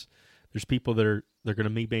said, there's people they're going to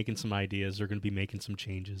be making some ideas, they're going to be making some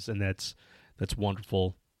changes, and that's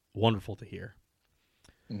wonderful to hear.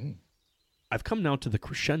 Mm-hmm. I've come now to the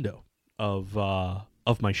crescendo of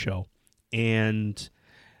my show, and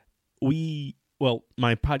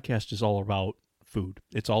my podcast is all about food.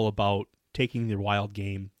 It's all about taking the wild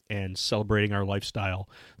game and celebrating our lifestyle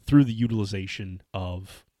through the utilization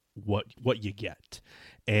of what you get.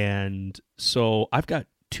 And so I've got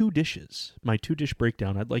two dishes, my 2-dish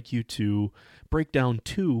breakdown. I'd like you to break down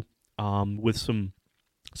two with some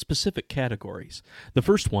specific categories. The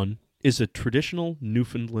first one is a traditional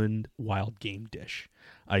Newfoundland wild game dish.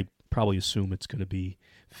 I probably assume it's going to be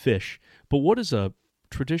fish, but what is a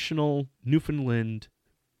traditional Newfoundland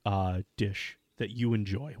dish that you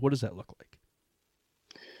enjoy? What does that look like?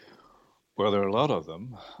 Well, there are a lot of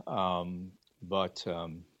them, but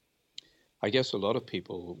I guess a lot of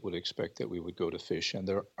people would expect that we would go to fish, and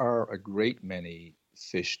there are a great many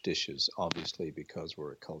fish dishes, obviously, because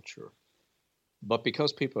we're a culture. But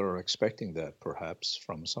because people are expecting that, perhaps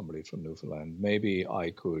from somebody from Newfoundland, maybe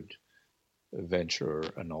I could venture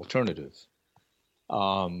an alternative,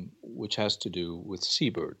 which has to do with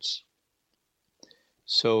seabirds.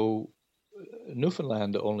 So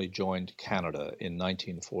Newfoundland only joined Canada in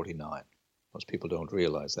 1949. Most people don't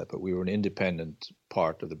realize that, but we were an independent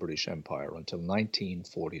part of the British Empire until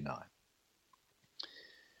 1949.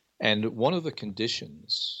 And one of the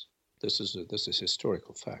conditions, this is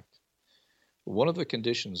historical fact, one of the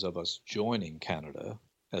conditions of us joining Canada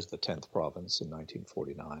as the 10th province in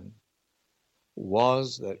 1949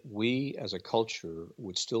 was that we as a culture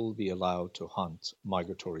would still be allowed to hunt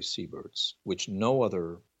migratory seabirds, which no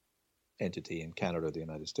other entity in Canada or the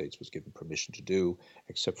United States was given permission to do,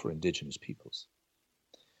 except for Indigenous peoples.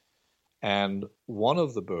 And one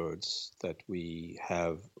of the birds that we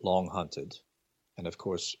have long hunted, and of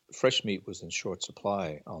course, fresh meat was in short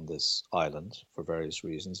supply on this island for various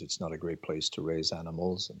reasons. It's not a great place to raise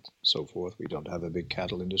animals and so forth. We don't have a big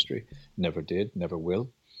cattle industry, never did, never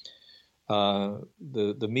will.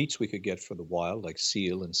 The meats we could get from the wild, like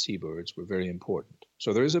seal and seabirds, were very important.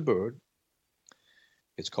 So there is a bird.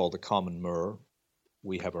 It's called the common murre.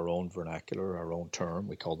 We have our own vernacular, our own term.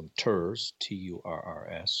 We call them turrs,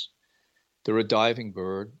 Turrs. They're a diving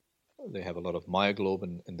bird. They have a lot of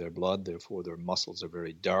myoglobin in their blood, therefore their muscles are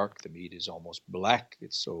very dark. The meat is almost black,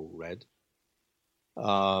 it's so red.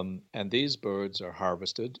 And these birds are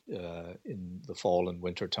harvested in the fall and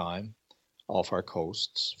winter time off our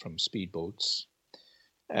coasts from speedboats.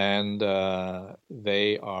 And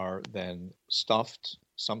they are then stuffed,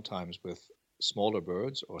 sometimes with smaller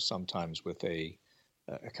birds or sometimes with a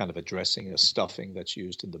kind of a dressing, a stuffing that's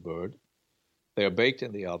used in the bird. They are baked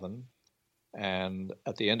in the oven. And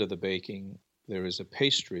at the end of the baking, there is a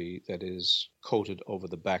pastry that is coated over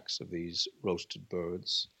the backs of these roasted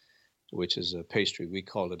birds, which is a pastry. We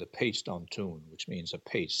call it a paste en tune, which means a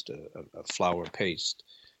paste, a flour paste.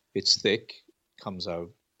 It's thick, comes out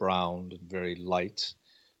browned and very light,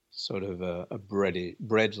 sort of a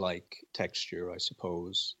bread-like texture, I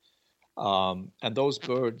suppose. And those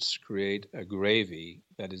birds create a gravy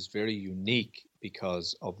that is very unique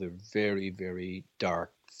because of the very, very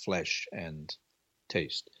dark flesh and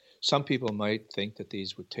taste. Some people might think that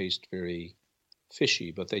these would taste very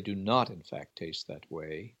fishy, but they do not, in fact, taste that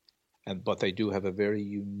way. But they do have a very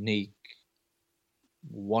unique,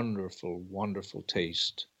 wonderful, wonderful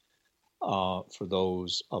taste for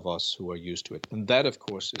those of us who are used to it. And that, of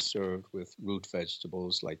course, is served with root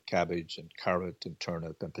vegetables like cabbage and carrot and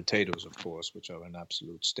turnip and potatoes, of course, which are an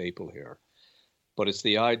absolute staple here. But it's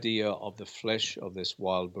the idea of the flesh of this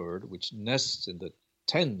wild bird, which nests in the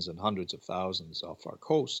tens and hundreds of thousands off our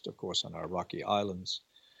coast, of course, on our rocky islands,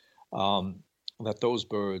 that those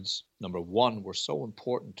birds, number one, were so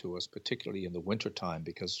important to us, particularly in the wintertime,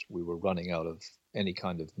 because we were running out of any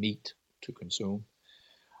kind of meat to consume,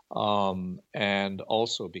 and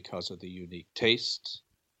also because of the unique taste.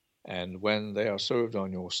 And when they are served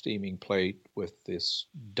on your steaming plate with this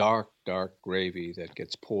dark, dark gravy that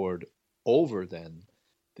gets poured over then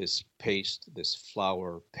this paste, this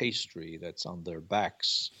flour pastry that's on their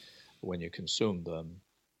backs when you consume them,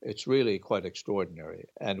 it's really quite extraordinary.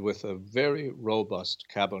 And with a very robust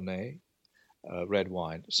Cabernet red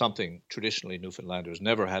wine, something traditionally Newfoundlanders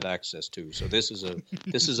never had access to. So this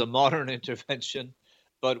is a modern intervention,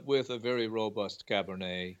 but with a very robust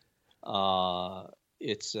Cabernet,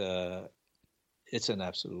 it's an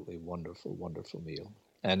absolutely wonderful, wonderful meal.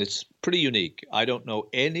 And it's pretty unique. I don't know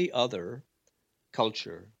any other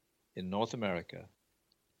culture in North America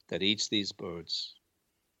that eats these birds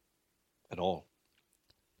at all.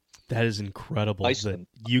 That is incredible. Iceland.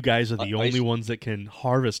 That you guys are the only ones that can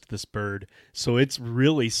harvest this bird. So it's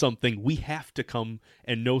really something we have to come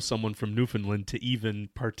and know someone from Newfoundland to even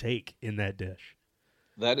partake in that dish.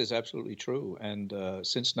 That is absolutely true. And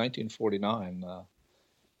since 1949,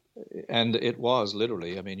 and it was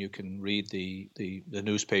literally, I mean, you can read the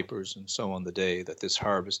newspapers and so on the day that this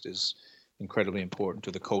harvest is incredibly important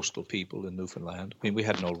to the coastal people in Newfoundland. I mean, we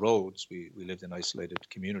had no roads. We lived in isolated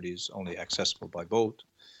communities, only accessible by boat.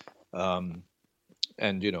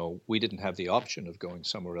 And, you know, we didn't have the option of going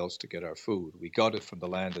somewhere else to get our food. We got it from the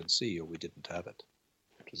land and sea, or we didn't have it.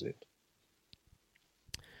 That was it.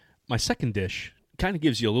 My second dish kind of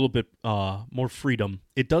gives you a little bit more freedom.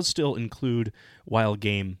 It does still include wild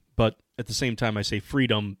game, but at the same time I say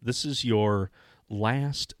freedom, this is your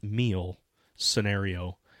last meal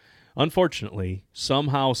scenario. Unfortunately,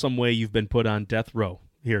 somehow, some way you've been put on death row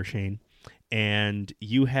here, Shane, and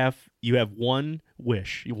you have one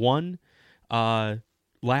wish, one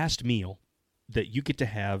last meal that you get to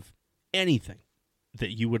have anything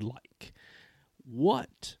that you would like.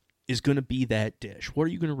 What is going to be that dish? What are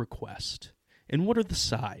you going to request? And what are the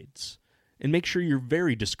sides? And make sure you're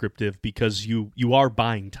very descriptive because you are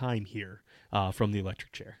buying time here from the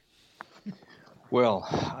electric chair. Well,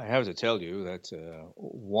 I have to tell you that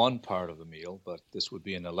one part of the meal, but this would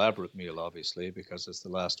be an elaborate meal, obviously, because it's the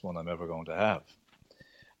last one I'm ever going to have.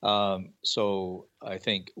 So I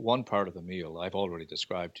think one part of the meal I've already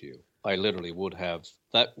described to you. I literally would have,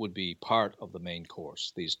 that would be part of the main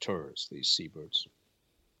course, these turs, these seabirds.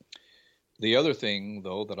 The other thing,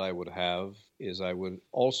 though, that I would have is I would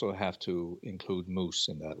also have to include moose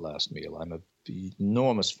in that last meal. I'm an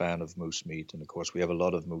enormous fan of moose meat, and of course we have a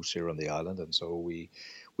lot of moose here on the island, and so we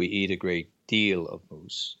eat a great deal of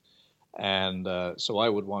moose. And so I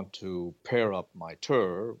would want to pair up my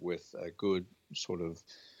tur with a good sort of,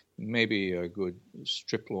 maybe a good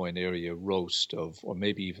strip loin area roast of, or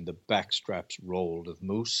maybe even the back straps rolled of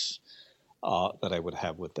moose. That I would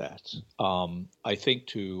have with that. I think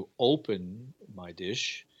to open my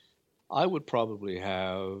dish, I would probably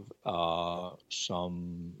have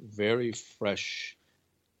some very fresh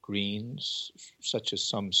greens, such as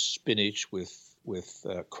some spinach with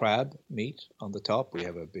crab meat on the top. We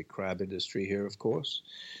have a big crab industry here, of course.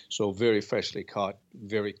 So very freshly caught,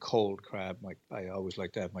 very cold crab. I always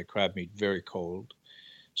like to have my crab meat very cold.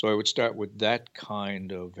 So I would start with that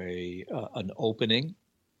kind of an opening.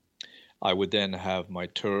 I would then have my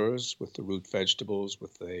turs with the root vegetables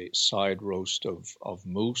with a side roast of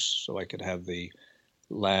moose, so I could have the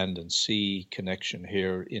land and sea connection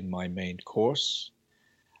here in my main course.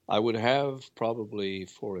 I would have probably,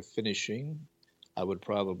 for a finishing, I would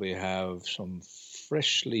probably have some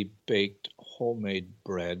freshly baked homemade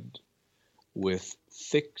bread with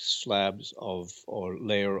thick slabs of, or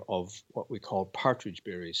layer of what we call partridge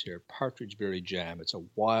berries here, partridge berry jam. It's a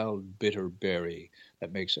wild, bitter berry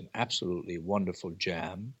that makes an absolutely wonderful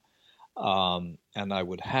jam. And I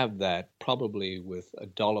would have that probably with a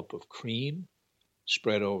dollop of cream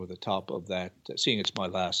spread over the top of that. Seeing it's my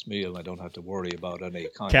last meal, I don't have to worry about any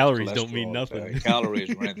kind calories of don't mean nothing.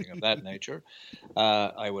 Calories or anything of that nature.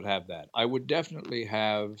 I would have that. I would definitely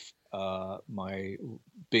have my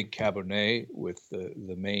big Cabernet with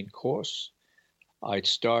the main course. I'd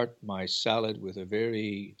start my salad with a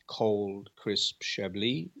very cold, crisp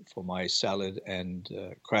Chablis for my salad and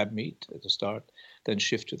crab meat at the start, then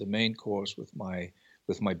shift to the main course with my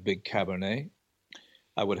big Cabernet.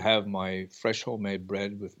 I would have my fresh homemade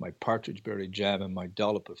bread with my partridge berry jam and my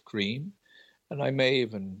dollop of cream, and I may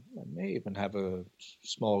even have a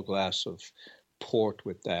small glass of port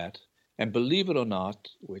with that. And believe it or not,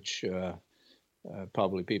 which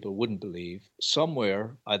probably people wouldn't believe,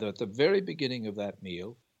 somewhere, either at the very beginning of that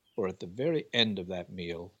meal or at the very end of that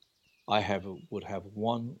meal, I would have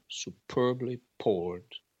one superbly poured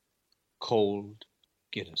cold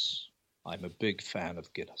Guinness. I'm a big fan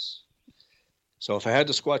of Guinness. So if I had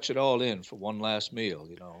to squatch it all in for one last meal,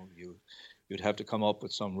 you'd have to come up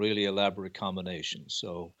with some really elaborate combinations.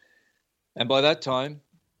 So, and by that time,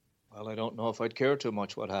 well, I don't know if I'd care too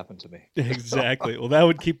much what happened to me. Exactly. Well, that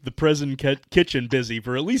would keep the prison kitchen busy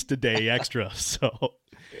for at least a day extra. So,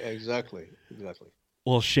 Exactly.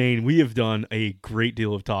 Well, Shane, we have done a great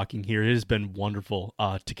deal of talking here. It has been wonderful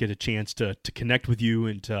to get a chance to connect with you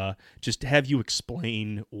and to just have you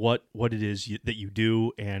explain what it is that you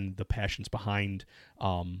do and the passions behind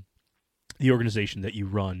the organization that you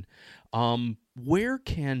run. Where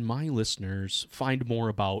can my listeners find more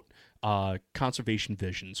about Conservation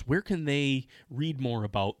Visions? Where can they read more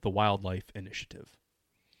about the Wildlife Initiative?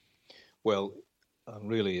 Well,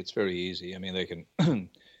 really, it's very easy. I mean, they can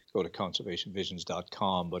go to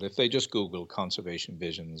conservationvisions.com, but if they just Google Conservation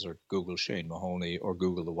Visions or Google Shane Mahoney or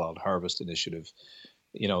Google the Wild Harvest Initiative,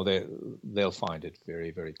 they'll find it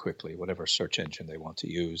very, very quickly. Whatever search engine they want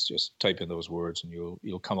to use, just type in those words and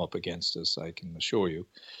you'll come up against us, I can assure you.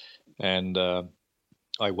 And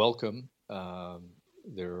I welcome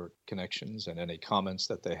their connections and any comments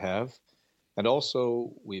that they have. And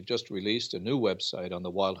also, we've just released a new website on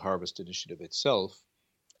the Wild Harvest Initiative itself,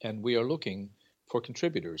 and we are looking for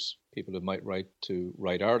contributors, people who might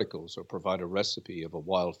write articles or provide a recipe of a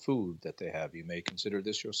wild food that they have. You may consider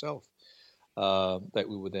this yourself, that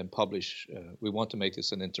we would then publish. We want to make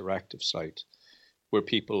this an interactive site where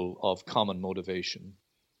people of common motivation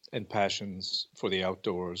and passions for the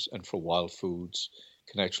outdoors and for wild foods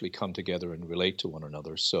can actually come together and relate to one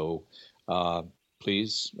another. So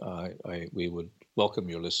please, we would welcome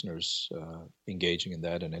your listeners engaging in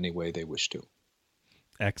that in any way they wish to.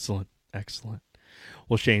 Excellent.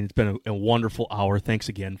 Well, Shane, it's been a wonderful hour. Thanks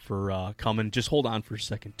again for coming. Just hold on for a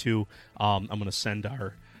second, too. I'm going to send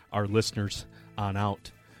our listeners on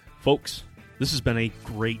out. Folks, this has been a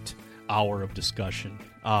great hour of discussion.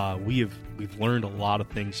 We've learned a lot of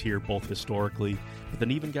things here, both historically, but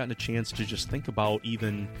then even gotten a chance to just think about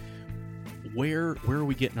even where are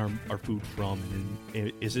we getting our food from,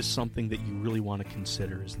 and is this something that you really want to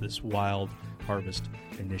consider as this Wild Harvest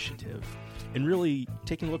Initiative? And really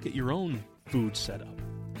taking a look at your own food setup.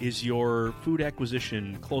 Is your food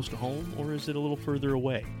acquisition close to home, or is it a little further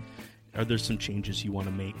away? Are there some changes you want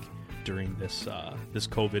to make during this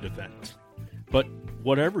COVID event? But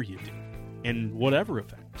whatever you do, and whatever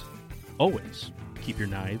event, always keep your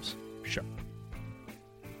knives sharp.